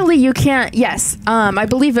usually you can't. Yes, I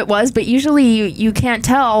believe it was, but usually you can't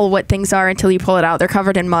tell what things are until you pull it out. They're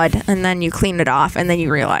covered in mud, and then you clean it off, and then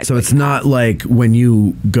you realize. So it's not like when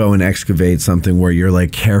you go and excavate something where you're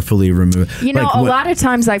like carefully remove. You know, like, a lot of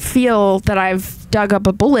times I feel that I've dug up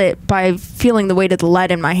a bullet by feeling the weight of the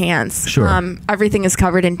lead in my hands. Sure. Everything is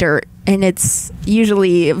covered in dirt, and it's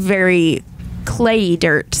usually very clayey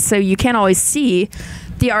dirt, so you can't always see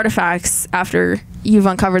the artifacts after you've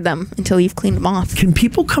uncovered them until you've cleaned them off. Can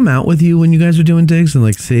people come out with you when you guys are doing digs and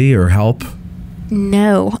like see or help?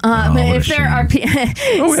 No. what a If there are, we have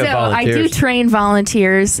so I do volunteers. train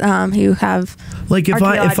volunteers who have. Like if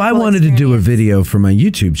I Archaeological wanted to do a experience. video for my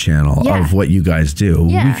YouTube channel Yeah. of what you guys do,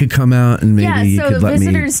 we Yeah. could come out and maybe Yeah, you so could let me.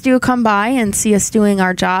 visitors do come by and see us doing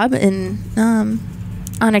our job, and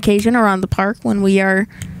on occasion around the park when we are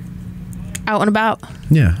out and about.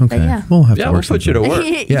 Yeah. Okay. yeah. We'll have Yeah, to we'll work put you to work.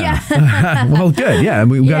 Yeah. Well, good. Yeah,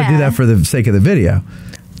 we've got to do Yeah. that for the sake of the video.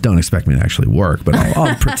 Don't expect me to actually work, but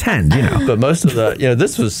I'll pretend, you know. But most of the,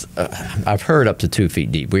 this was, I've heard up to 2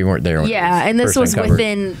 feet deep. We weren't there. When it Yeah, and this first was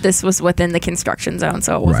uncovered. within the construction zone,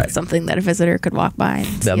 so it wasn't Right. something that a visitor could walk by and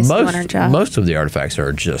see The us doing our job. most of the artifacts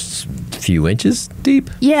are just a few inches deep.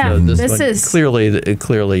 Yeah, So this one, is- clearly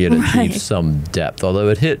it Right. achieved some depth, although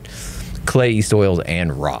it hit clay, soils,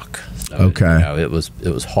 and rock. So Okay. it was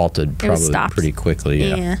halted It was probably stopped. pretty quickly.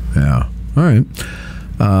 Yeah. Yeah. All right.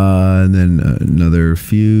 And then another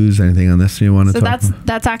fuse. Anything on this you want to So talk about?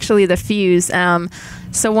 that's actually the fuse.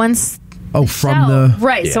 So once Oh, the from shell, the...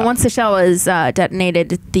 right. So Yeah. once the shell was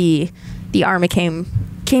detonated, the army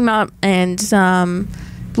came up and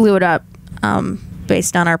blew it up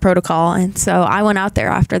based on our protocol. And so I went out there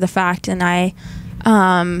after the fact, and I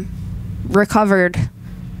recovered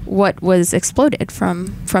what was exploded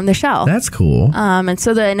from the shell. That's cool. And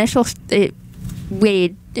so the initial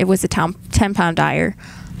it was a 10-pound dyer,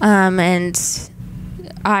 and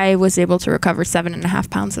I was able to recover 7.5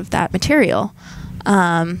 pounds of that material.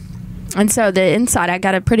 And so the inside, I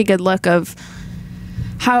got a pretty good look of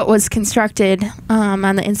how it was constructed. On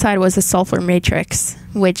the inside was a sulfur matrix,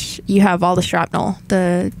 which you have all the shrapnel,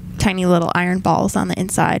 the tiny little iron balls on the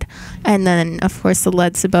inside, and then of course the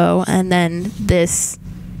lead sabot, and then this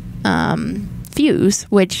fuse,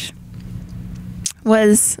 which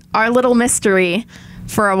was our little mystery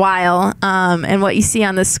for a while. And what you see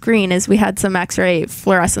on the screen is we had some X-ray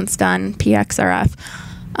fluorescence done, PXRF,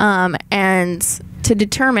 and to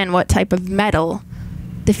determine what type of metal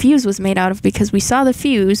the fuse was made out of, because we saw the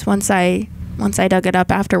fuse once I dug it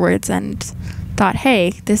up afterwards and thought,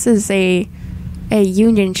 hey, this is a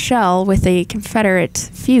Union shell with a Confederate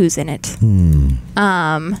fuse in it.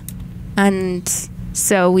 And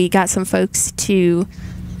so we got some folks to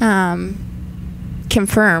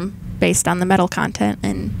confirm based on the metal content,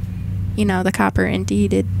 and the copper,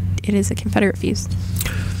 indeed it is a Confederate fuse.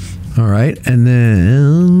 All right, and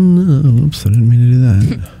then oops, I didn't mean to do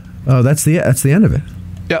that. Oh, that's the end of it.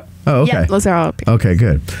 Yep. Oh, okay. Yeah, those are all up here. Okay,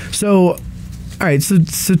 good. So, all right. So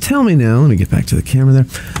tell me now. Let me get back to the camera there.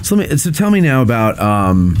 So tell me now about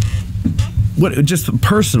what, just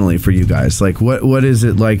personally for you guys, like what is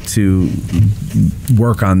it like to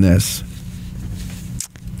work on this,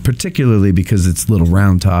 particularly because it's Little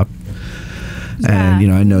Round Top.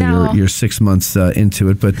 And I know you're 6 months into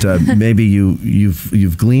it, but maybe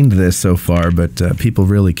you've gleaned this so far. But people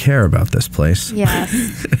really care about this place. Yes,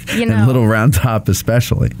 and Little Round Top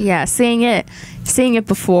especially. Yeah, seeing it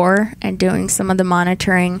before and doing some of the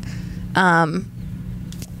monitoring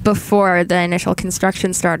before the initial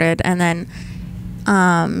construction started, and then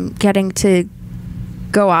getting to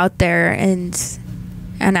go out there and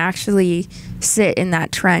actually sit in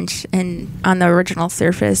that trench and on the original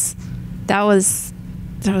surface. That was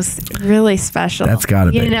really special. That's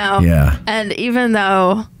gotta be. Yeah. And even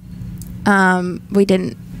though we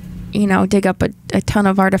didn't, dig up a ton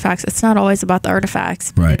of artifacts, it's not always about the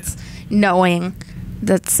artifacts. But Right. It's knowing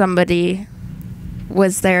that somebody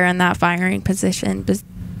was there in that firing position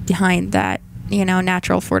behind that,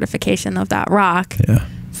 natural fortification of that rock, Yeah.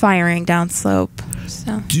 firing downslope.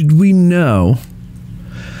 So. Did we know?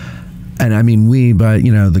 And I mean we, but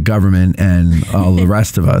the government and all the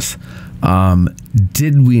rest of us.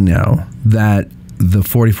 Did we know that the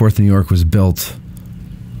 44th New York was built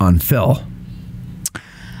on fill?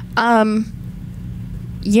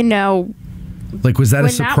 Like, was that a when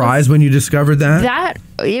that surprise was- when you discovered that? That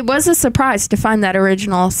it was a surprise to find that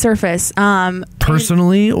original surface.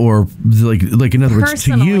 Personally, or like in other words,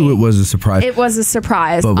 to you, Personally, it was a surprise. It was a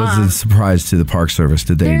surprise. But was it a surprise to the Park Service?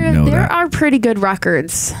 Did they know there that? are pretty good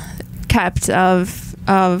records kept of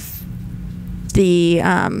the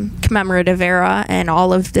commemorative era and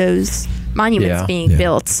all of those monuments being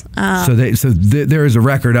built. So there is a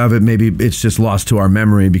record of it. Maybe it's just lost to our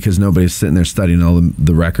memory because nobody's sitting there studying all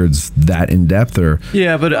the records that in depth. Or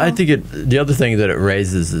Yeah, but I think the other thing that it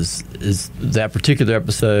raises is that particular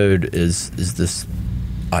episode is this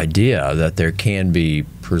idea that there can be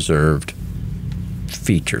preserved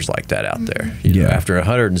features like that out there. You know, after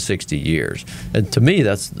 160 years, and to me,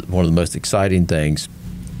 that's one of the most exciting things.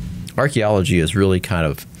 Archaeology has really kind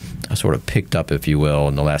of sort of picked up, if you will,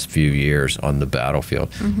 in the last few years on the battlefield.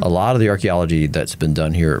 A lot of the archaeology that's been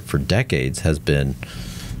done here for decades has been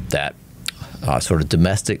that sort of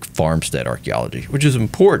domestic farmstead archaeology, which is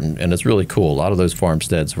important and it's really cool. A lot of those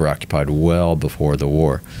farmsteads were occupied well before the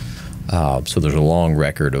war, so there's a long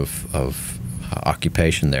record of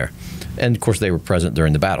occupation there, and of course they were present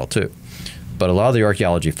during the battle too. But a lot of the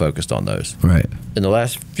archaeology focused on those. right. In the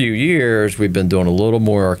last few years, we've been doing a little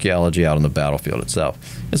more archaeology out on the battlefield itself.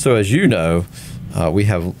 And so, as you know, we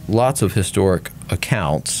have lots of historic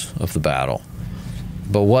accounts of the battle.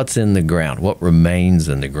 But what's in the ground? What remains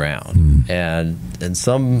in the ground? And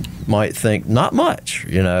some might think not much,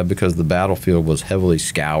 you know, because the battlefield was heavily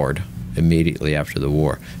scoured immediately after the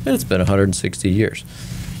war. And it's been 160 years.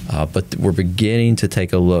 But we're beginning to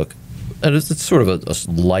take a look. And it's sort of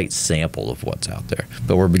a light sample of what's out there,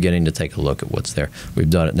 but we're beginning to take a look at what's there. We've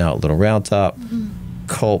done it now at Little Round Top,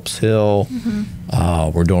 Culp's Hill.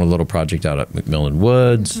 We're doing a little project out at McMillan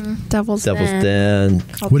Woods, Devil's Den.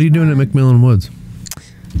 What are you doing at McMillan Woods?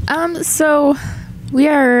 So we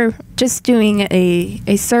are just doing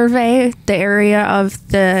a survey, the area of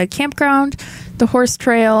the campground, the horse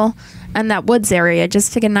trail, and that woods area,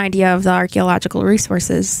 just to get an idea of the archaeological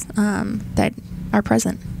resources that are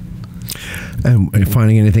present. And are you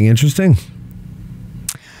finding anything interesting?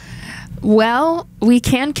 Well, we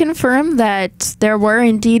can confirm that there were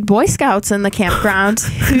indeed Boy Scouts in the campground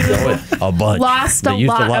who A bunch. lost They a used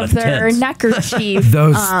lot of their tents. neckerchief.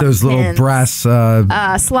 Those little pins. brass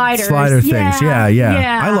Sliders. slider things.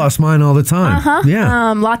 Yeah. I lost mine all the time.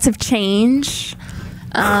 Yeah. Lots of change.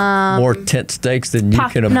 More tent stakes than you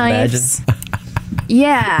can imagine. Knives.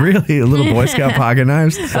 Yeah. Really? A little Boy Scout pocket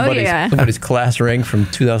knives? Somebody's class ring from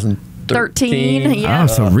 2013. 13, yeah. Oh,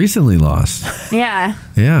 so recently lost. Yeah.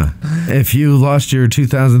 Yeah. If you lost your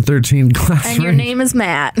 2013 class And your ring. name is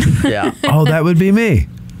Matt. Yeah. Oh, that would be me.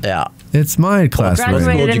 Yeah. It's my class What ring.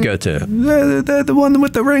 school Graduated did you in- go to? The one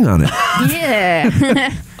with the ring on it.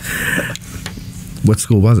 Yeah. What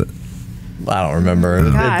school was it? I don't remember.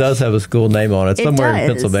 It Gosh. does have a school name on it. It Somewhere in does.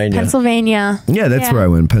 Pennsylvania. Pennsylvania. Yeah, that's where I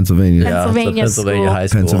went. Pennsylvania. Yeah, it's a Pennsylvania Pennsylvania school. High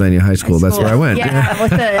School. Pennsylvania High School. That's where I went.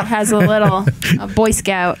 Yeah, has a little Boy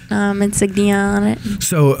Scout insignia on it.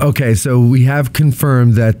 So, okay, so we have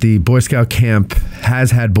confirmed that the Boy Scout camp has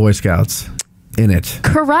had Boy Scouts in it.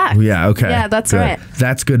 Correct. Yeah, okay. Yeah, that's Good. right.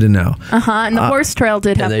 That's good to know. And the horse trail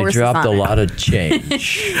did have And they horses dropped on a it. lot of change.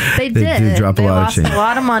 They They did. did drop a They lot of lost change. a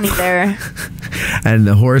lot of money there. And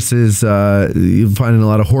the horses, you're finding a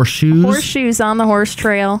lot of horseshoes. Horseshoes on the horse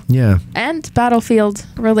trail Yeah. and battlefield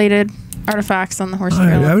related artifacts on the horse I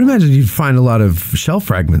trail. would imagine you'd find a lot of shell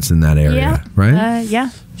fragments in that area, Yeah. right? Yeah.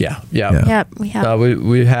 Yeah. Yep. We have.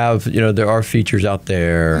 We have, there are features out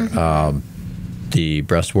there, the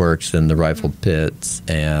breastworks and the rifle pits,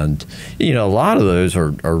 and a lot of those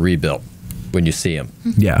are rebuilt when you see them.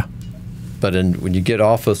 Yeah. But when you get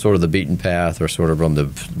off of sort of the beaten path or sort of on the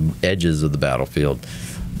edges of the battlefield,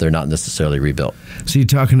 they're not necessarily rebuilt. So you're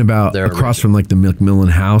talking about They're across original. from like the McMillan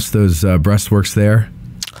House, those breastworks there?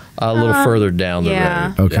 A little further down the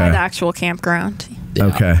road. Okay. By the actual campground. Yeah.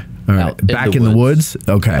 Okay. All right. Out in Back the in the woods?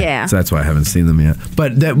 Okay. Yeah. So that's why I haven't seen them yet.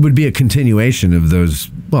 But that would be a continuation of those.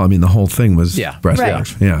 Well, I mean, the whole thing was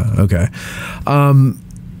breastworks. Right. Yeah. Okay.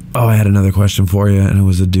 I had another question for you, and it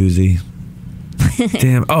was a doozy.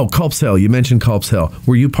 Damn. Oh, Culp's Hill. You mentioned Culp's Hill.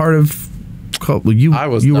 Were you part of Culp? Well, you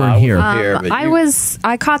weren't here. but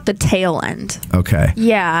I caught the tail end. Okay.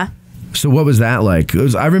 Yeah. So what was that like?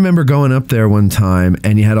 I remember going up there one time,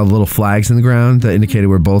 and you had all the little flags in the ground that indicated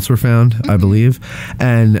where bullets were found, I believe.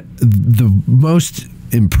 And the most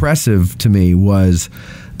impressive to me was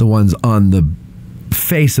the ones on the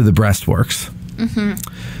face of the breastworks.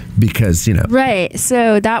 Because, Right.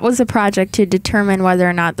 So that was a project to determine whether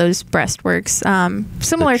or not those breastworks,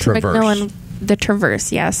 similar to traverse. McMillan, the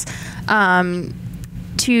traverse, yes,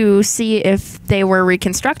 to see if they were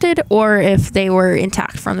reconstructed or if they were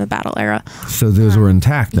intact from the battle era. So those were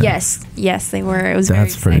intact then? Yes, they were. It was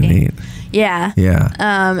That's very pretty exciting. neat. Yeah. Yeah.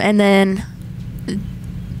 And then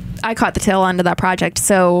I caught the tail end of that project.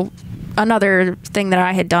 So another thing that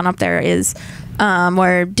I had done up there is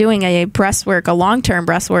we're doing a breastwork, a long-term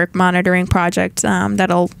breastwork monitoring project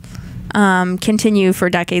that'll continue for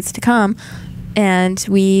decades to come. And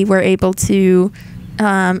we were able to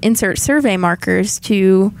insert survey markers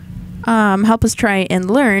to help us try and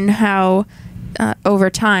learn how, over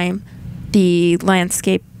time, the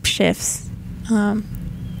landscape shifts and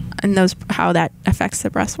how that affects the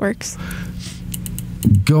breastworks.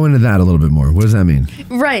 Go into that a little bit more. What does that mean?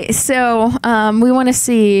 Right. So we want to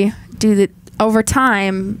see over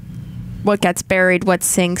time what gets buried, what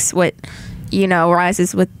sinks, what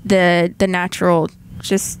rises with the natural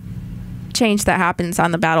just change that happens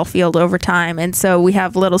on the battlefield over time. And so we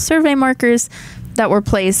have little survey markers that were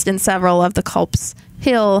placed in several of the Culp's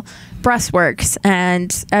Hill breastworks,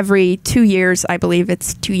 and every 2 years, I believe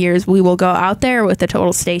it's 2 years, we will go out there with the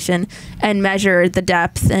total station and measure the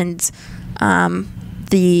depth and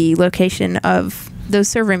the location of those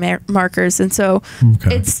survey markers. And so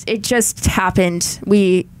it just happened.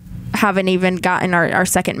 We haven't even gotten our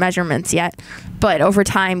second measurements yet, but over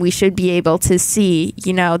time we should be able to see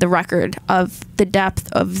the record of the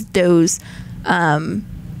depth of those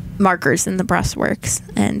markers in the breastworks.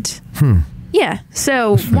 And yeah,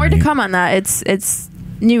 so more to come on that. It's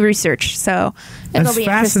new research, so it'll be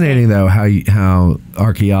fascinating though how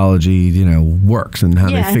archaeology works and how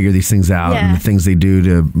they figure these things out and the things they do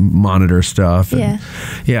to monitor stuff. And,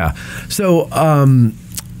 so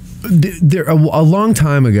there a long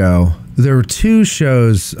time ago there were two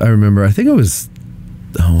shows I remember. I think it was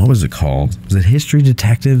what was it called? Was it History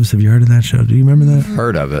Detectives? Have you heard of that show? Do you remember that?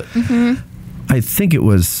 Heard of it. I think it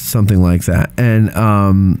was something like that. And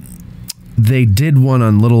they did one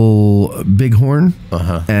on Little Bighorn,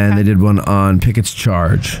 and they did one on Pickett's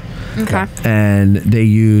Charge. Okay. And they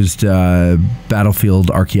used battlefield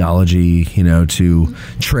archaeology, to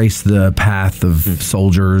trace the path of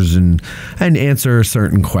soldiers and answer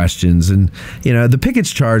certain questions. And the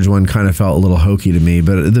Pickett's Charge one kind of felt a little hokey to me,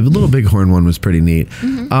 but the Little Bighorn one was pretty neat.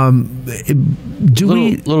 Little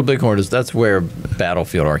Bighorn that's where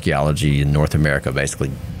battlefield archaeology in North America basically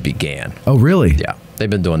began. Oh, really? Yeah. They've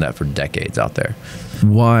been doing that for decades out there.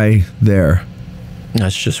 Why there?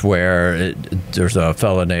 That's just where there's a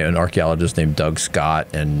fellow an archaeologist named Doug Scott,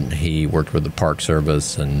 and he worked with the Park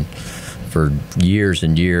Service and for years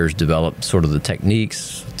and years developed sort of the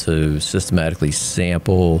techniques to systematically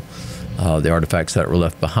sample the artifacts that were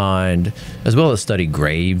left behind, as well as study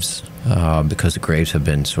graves, because the graves have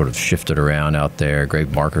been sort of shifted around out there.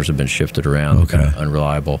 Grave markers have been shifted around, kind of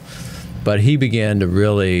unreliable. But he began to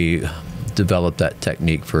really develop that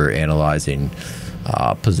technique for analyzing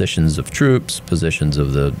positions of troops, positions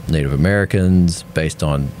of the Native Americans based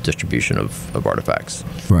on distribution of artifacts.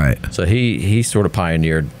 Right. So he sort of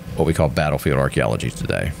pioneered what we call battlefield archaeology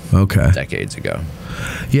today. Okay. Decades ago.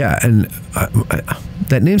 Yeah, and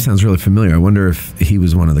that name sounds really familiar. I wonder if he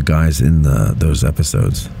was one of the guys in those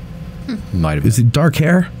episodes. Might have been. Is he dark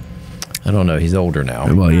hair? I don't know. He's older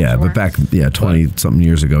now. Well, yeah, but back 20-something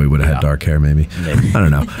years ago, he would have had dark hair, maybe. I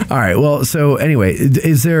don't know. All right. Well, so anyway,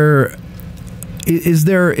 is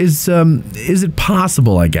it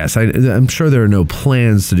possible, I guess, I'm sure there are no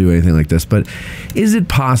plans to do anything like this, but is it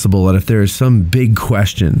possible that if there is some big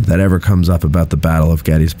question that ever comes up about the Battle of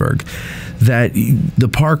Gettysburg, that the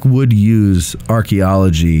park would use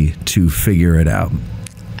archaeology to figure it out?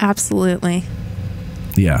 Absolutely.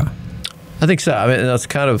 Yeah. I think so. I mean, that's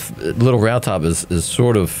kind of, Little Round Top is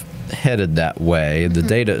sort of headed that way. The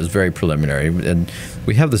data is very preliminary, and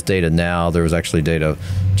we have this data now. There was actually data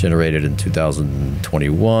generated in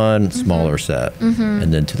 2021, smaller set,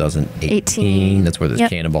 and then 2018. That's where those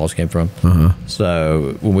cannonballs came from.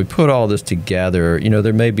 So when we put all this together,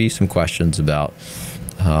 there may be some questions about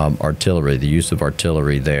artillery, the use of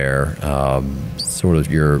artillery there, sort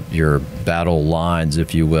of your battle lines,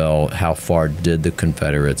 if you will. How far did the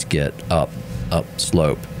Confederates get up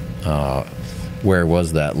slope? Where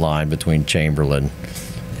was that line between Chamberlain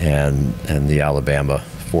and the Alabama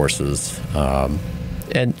forces?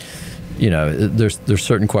 And there's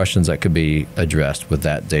certain questions that could be addressed with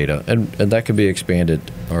that data, and that could be expanded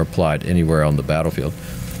or applied anywhere on the battlefield.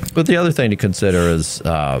 But the other thing to consider is,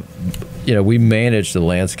 we manage the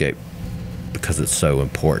landscape because it's so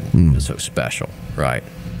important, it's so special, right?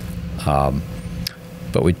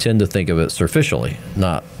 But we tend to think of it superficially,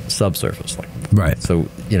 not subsurfacely. Right. So,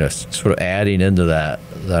 sort of adding into that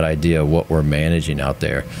idea of what we're managing out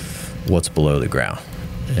there, what's below the ground.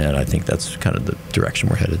 And I think that's kind of the direction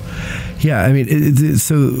we're headed. Yeah, I mean,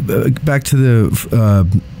 so back to the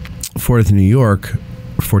 40th New York,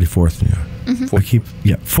 44th New York.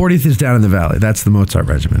 40th is down in the valley. That's the Mozart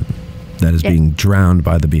Regiment that is being drowned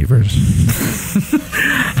by the beavers.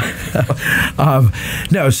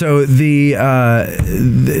 No, so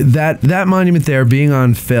that monument there being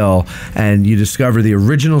on fill, and you discover the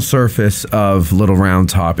original surface of Little Round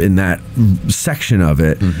Top in that section of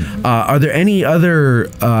it. Are there any other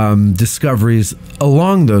discoveries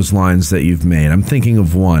along those lines that you've made? I'm thinking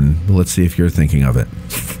of one. Let's see if you're thinking of it.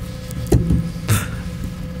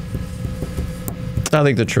 I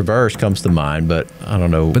think the Traverse comes to mind, but I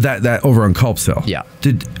don't know. But that over on Culp's Hill. Yeah.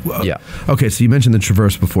 Yeah. Okay, so you mentioned the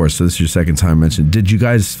Traverse before, so this is your second time mentioned. Did you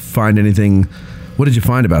guys find anything? What did you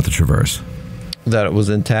find about the Traverse? That it was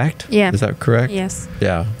intact? Yeah. Is that correct? Yes.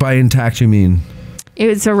 Yeah. By intact, you mean? It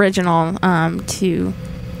was original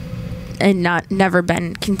and never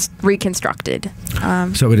been reconstructed.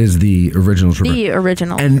 So it is the original Traverse. The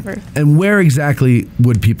original Traverse. And where exactly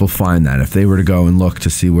would people find that if they were to go and look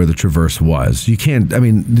to see where the Traverse was? You can't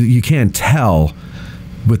tell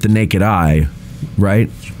with the naked eye, right?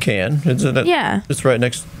 You can. Isn't it? Yeah. It's right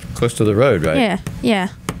close to the road, right? Yeah, yeah.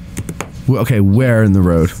 Well, okay, where in the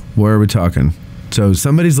road? Where are we talking? So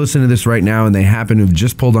somebody's listening to this right now, and they happen to have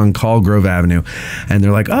just pulled on Call Grove Avenue, and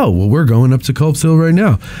they're like, oh, well, we're going up to Culp's Hill right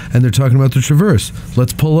now, and they're talking about the Traverse.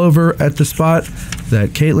 Let's pull over at the spot that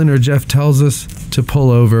Kaitlyn or Jeff tells us to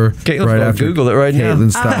pull over. Kaitlyn's right gonna after Google it right now.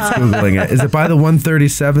 Kaitlyn stops Googling it. Is it by the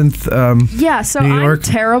 137th Yeah, so New York? I'm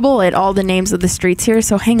terrible at all the names of the streets here,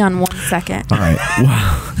 so hang on 1 second. All right.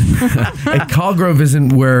 Well, and Call Grove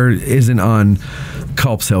isn't on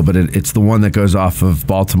Culp's Hill, but it's the one that goes off of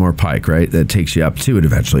Baltimore Pike, right? That takes you up to it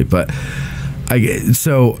eventually. But I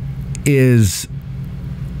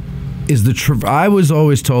was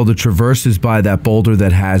always told the Traverse is by that boulder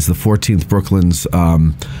that has the 14th Brooklyn's a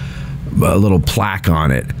little plaque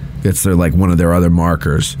on it. It's like one of their other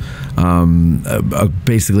markers,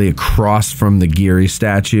 basically across from the Geary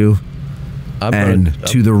statue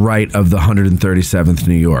to the right of the 137th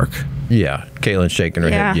New York. Yeah, Kaitlyn's shaking her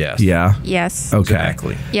head. Yes. Yeah. Yes. Okay.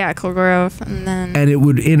 Exactly. Yeah, Coal Grove, and it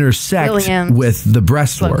would intersect Williams. with the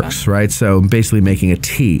breastworks, right? So basically making a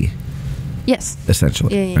T. Yes.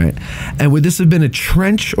 Essentially, Yeah. right? And would this have been a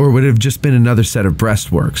trench, or would it have just been another set of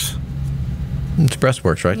breastworks? It's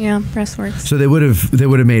breastworks, right? Yeah, breastworks. So they would have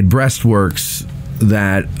made breastworks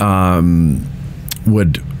that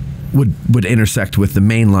would intersect with the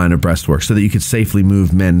main line of breastworks, so that you could safely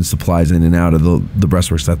move men and supplies in and out of the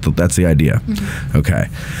breastworks. That's the idea. Mm-hmm. Okay,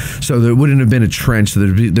 so there wouldn't have been a trench, so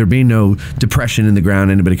there'd be no depression in the ground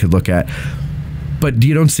anybody could look at. But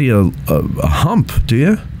you don't see a hump, do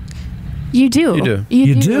you? You do.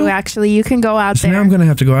 You do. Actually, you can go out there. So now I'm going to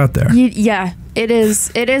have to go out there. Yeah, it is.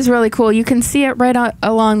 It is really cool. You can see it right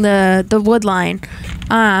along the wood line.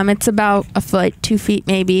 It's about a foot, 2 feet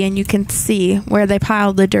maybe, and you can see where they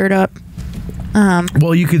piled the dirt up.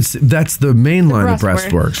 Well, you could see, that's the main line of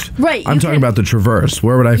breastworks. Right. I'm talking about the Traverse.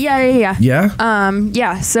 Where would I? Yeah. Yeah?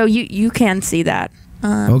 Yeah, so you can see that.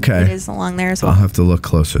 Okay. It is along there as well. I'll have to look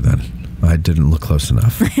closer then. I didn't look close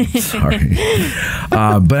enough. Sorry.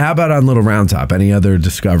 But how about on Little Round Top? Any other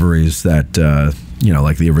discoveries that,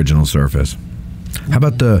 like the original surface? How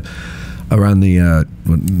about around the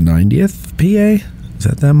 90th PA? Is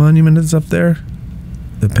that monument that's up there?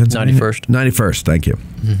 The Pennsylvania? 91st. 91st, thank you.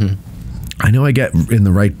 Mm-hmm. I know I get in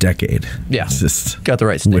the right decade. Yeah. It's just got the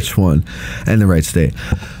right state. Which one? And the right state.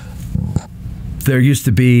 There used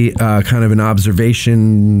to be kind of an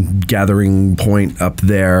observation gathering point up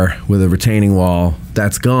there with a retaining wall.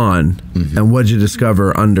 That's gone. Mm-hmm. And what'd you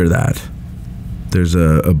discover under that? There's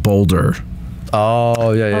a boulder.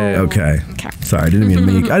 Oh, yeah. Okay. Sorry, I didn't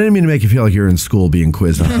mean to make you feel like you're in school being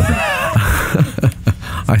quizzed on something.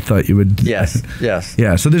 I thought you would. Yes.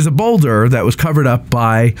 Yeah, so there's a boulder that was covered up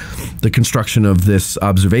by the construction of this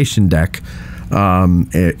observation deck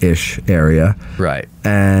ish area. Right.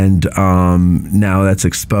 And now that's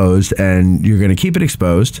exposed, and you're going to keep it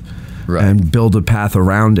exposed and build a path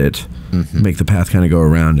around it, make the path kind of go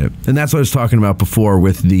around it. And that's what I was talking about before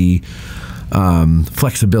with the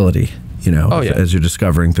flexibility, as you're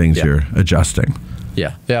discovering things, you're adjusting.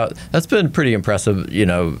 Yeah, that's been pretty impressive.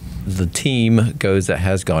 The team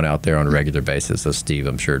has gone out there on a regular basis, as Steve,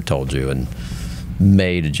 I'm sure, told you, and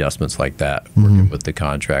made adjustments like that working with the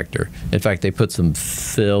contractor. In fact, they put some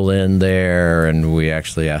fill in there, and we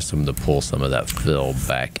actually asked them to pull some of that fill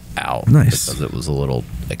back out. Nice. Because it was a little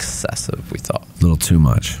excessive, we thought. A little too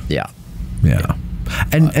much. Yeah.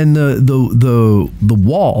 And the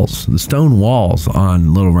walls, the stone walls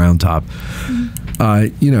on Little Round Top,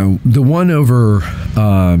 The one over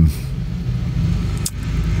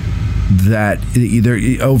that either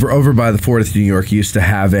over by the 4th New York used to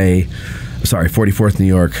have 44th New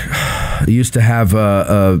York used to have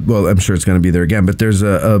well, I'm sure it's going to be there again, but there's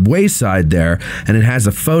a wayside there, and it has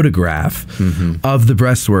a photograph of the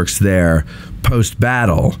breastworks there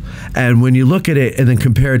post-battle. And when you look at it and then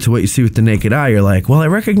compare it to what you see with the naked eye, you're like, well, I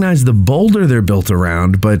recognize the boulder they're built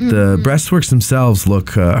around, but the breastworks themselves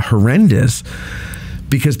look horrendous,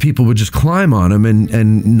 because people would just climb on them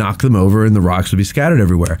and knock them over, and the rocks would be scattered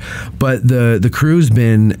everywhere. But the crew's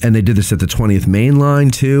been, and they did this at the 20th Main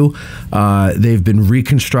Line too, they've been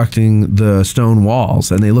reconstructing the stone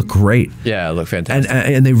walls, and they look great. Yeah, they look fantastic.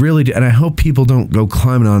 And they really do. And I hope people don't go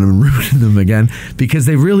climbing on them and ruining them again, because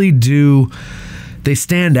they really do, they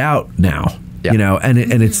stand out now. Yeah. And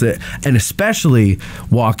and especially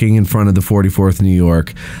walking in front of the 44th New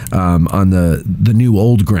York on the new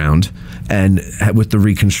old ground, and with the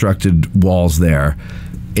reconstructed walls there,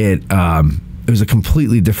 it was a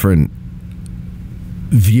completely different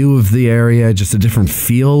view of the area, just a different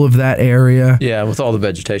feel of that area. Yeah, with all the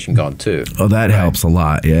vegetation gone too. Oh, that helps a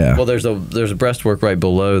lot. Yeah. Well, there's a breastwork right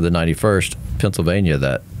below the 91st Pennsylvania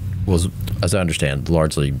that was, as I understand,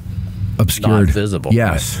 largely obscured, not visible.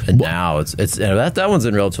 Yes, right? And now it's that one's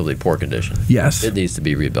in relatively poor condition. Yes, it needs to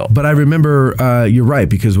be rebuilt. But I remember you're right,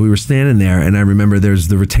 because we were standing there, and I remember there's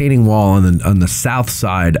the retaining wall on the south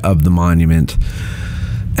side of the monument,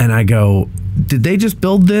 and I go, did they just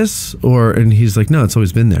build this? And he's like, no, it's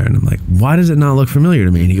always been there. And I'm like, why does it not look familiar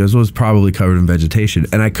to me? And he goes, well, it's probably covered in vegetation.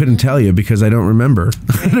 And I couldn't tell you, because I don't remember.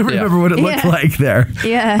 I don't remember what it looked like there.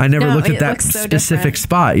 Yeah. I never looked at that specific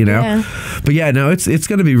spot, Yeah. But yeah, no, it's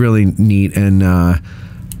going to be really neat, and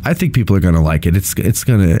I think people are going to like it.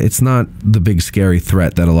 It's not the big scary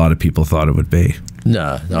threat that a lot of people thought it would be.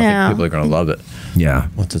 No, I think people are going to love it. Yeah.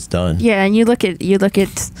 Once it's done. Yeah, and you look at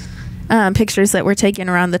pictures that were taken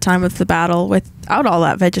around the time of the battle without all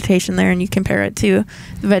that vegetation there, and you compare it to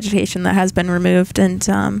the vegetation that has been removed, and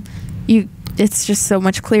it's just so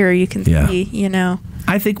much clearer. You can see,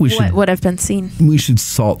 I think we should what have been seen. We should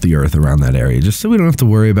salt the earth around that area, just so we don't have to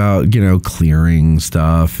worry about clearing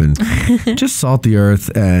stuff, and just salt the earth,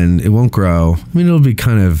 and it won't grow. I mean, it'll be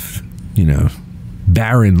kind of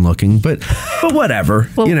barren looking, but whatever.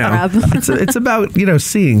 It's about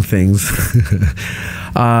seeing things.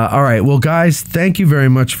 All right, well, guys, thank you very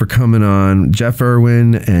much for coming on, Jeff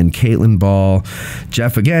Irwin and Kaitlyn Ball.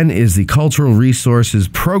 Jeff, again, is the Cultural Resources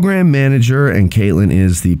Program Manager, and Kaitlyn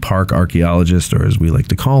is the Park Archaeologist, or as we like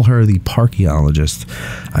to call her, the Parkeaologist.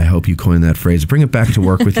 I hope you coined that phrase. Bring it back to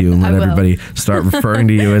work with you and let everybody start referring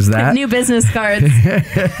to you as that. New business cards.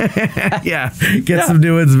 Yeah, get some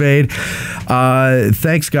new ones made.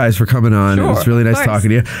 Thanks, guys, for coming on. Sure, it was really nice talking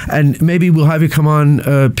to you. And maybe we'll have you come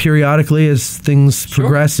on periodically as things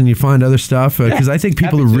progress and you find other stuff, because I think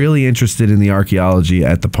people are really interested in the archaeology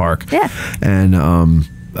at the park. Yeah. And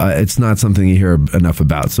it's not something you hear enough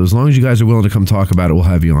about. So as long as you guys are willing to come talk about it, we'll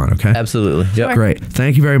have you on, okay? Absolutely. Yep. Great.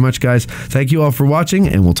 Thank you very much, guys. Thank you all for watching,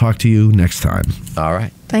 and we'll talk to you next time. All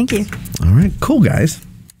right. Thank you. All right. Cool, guys.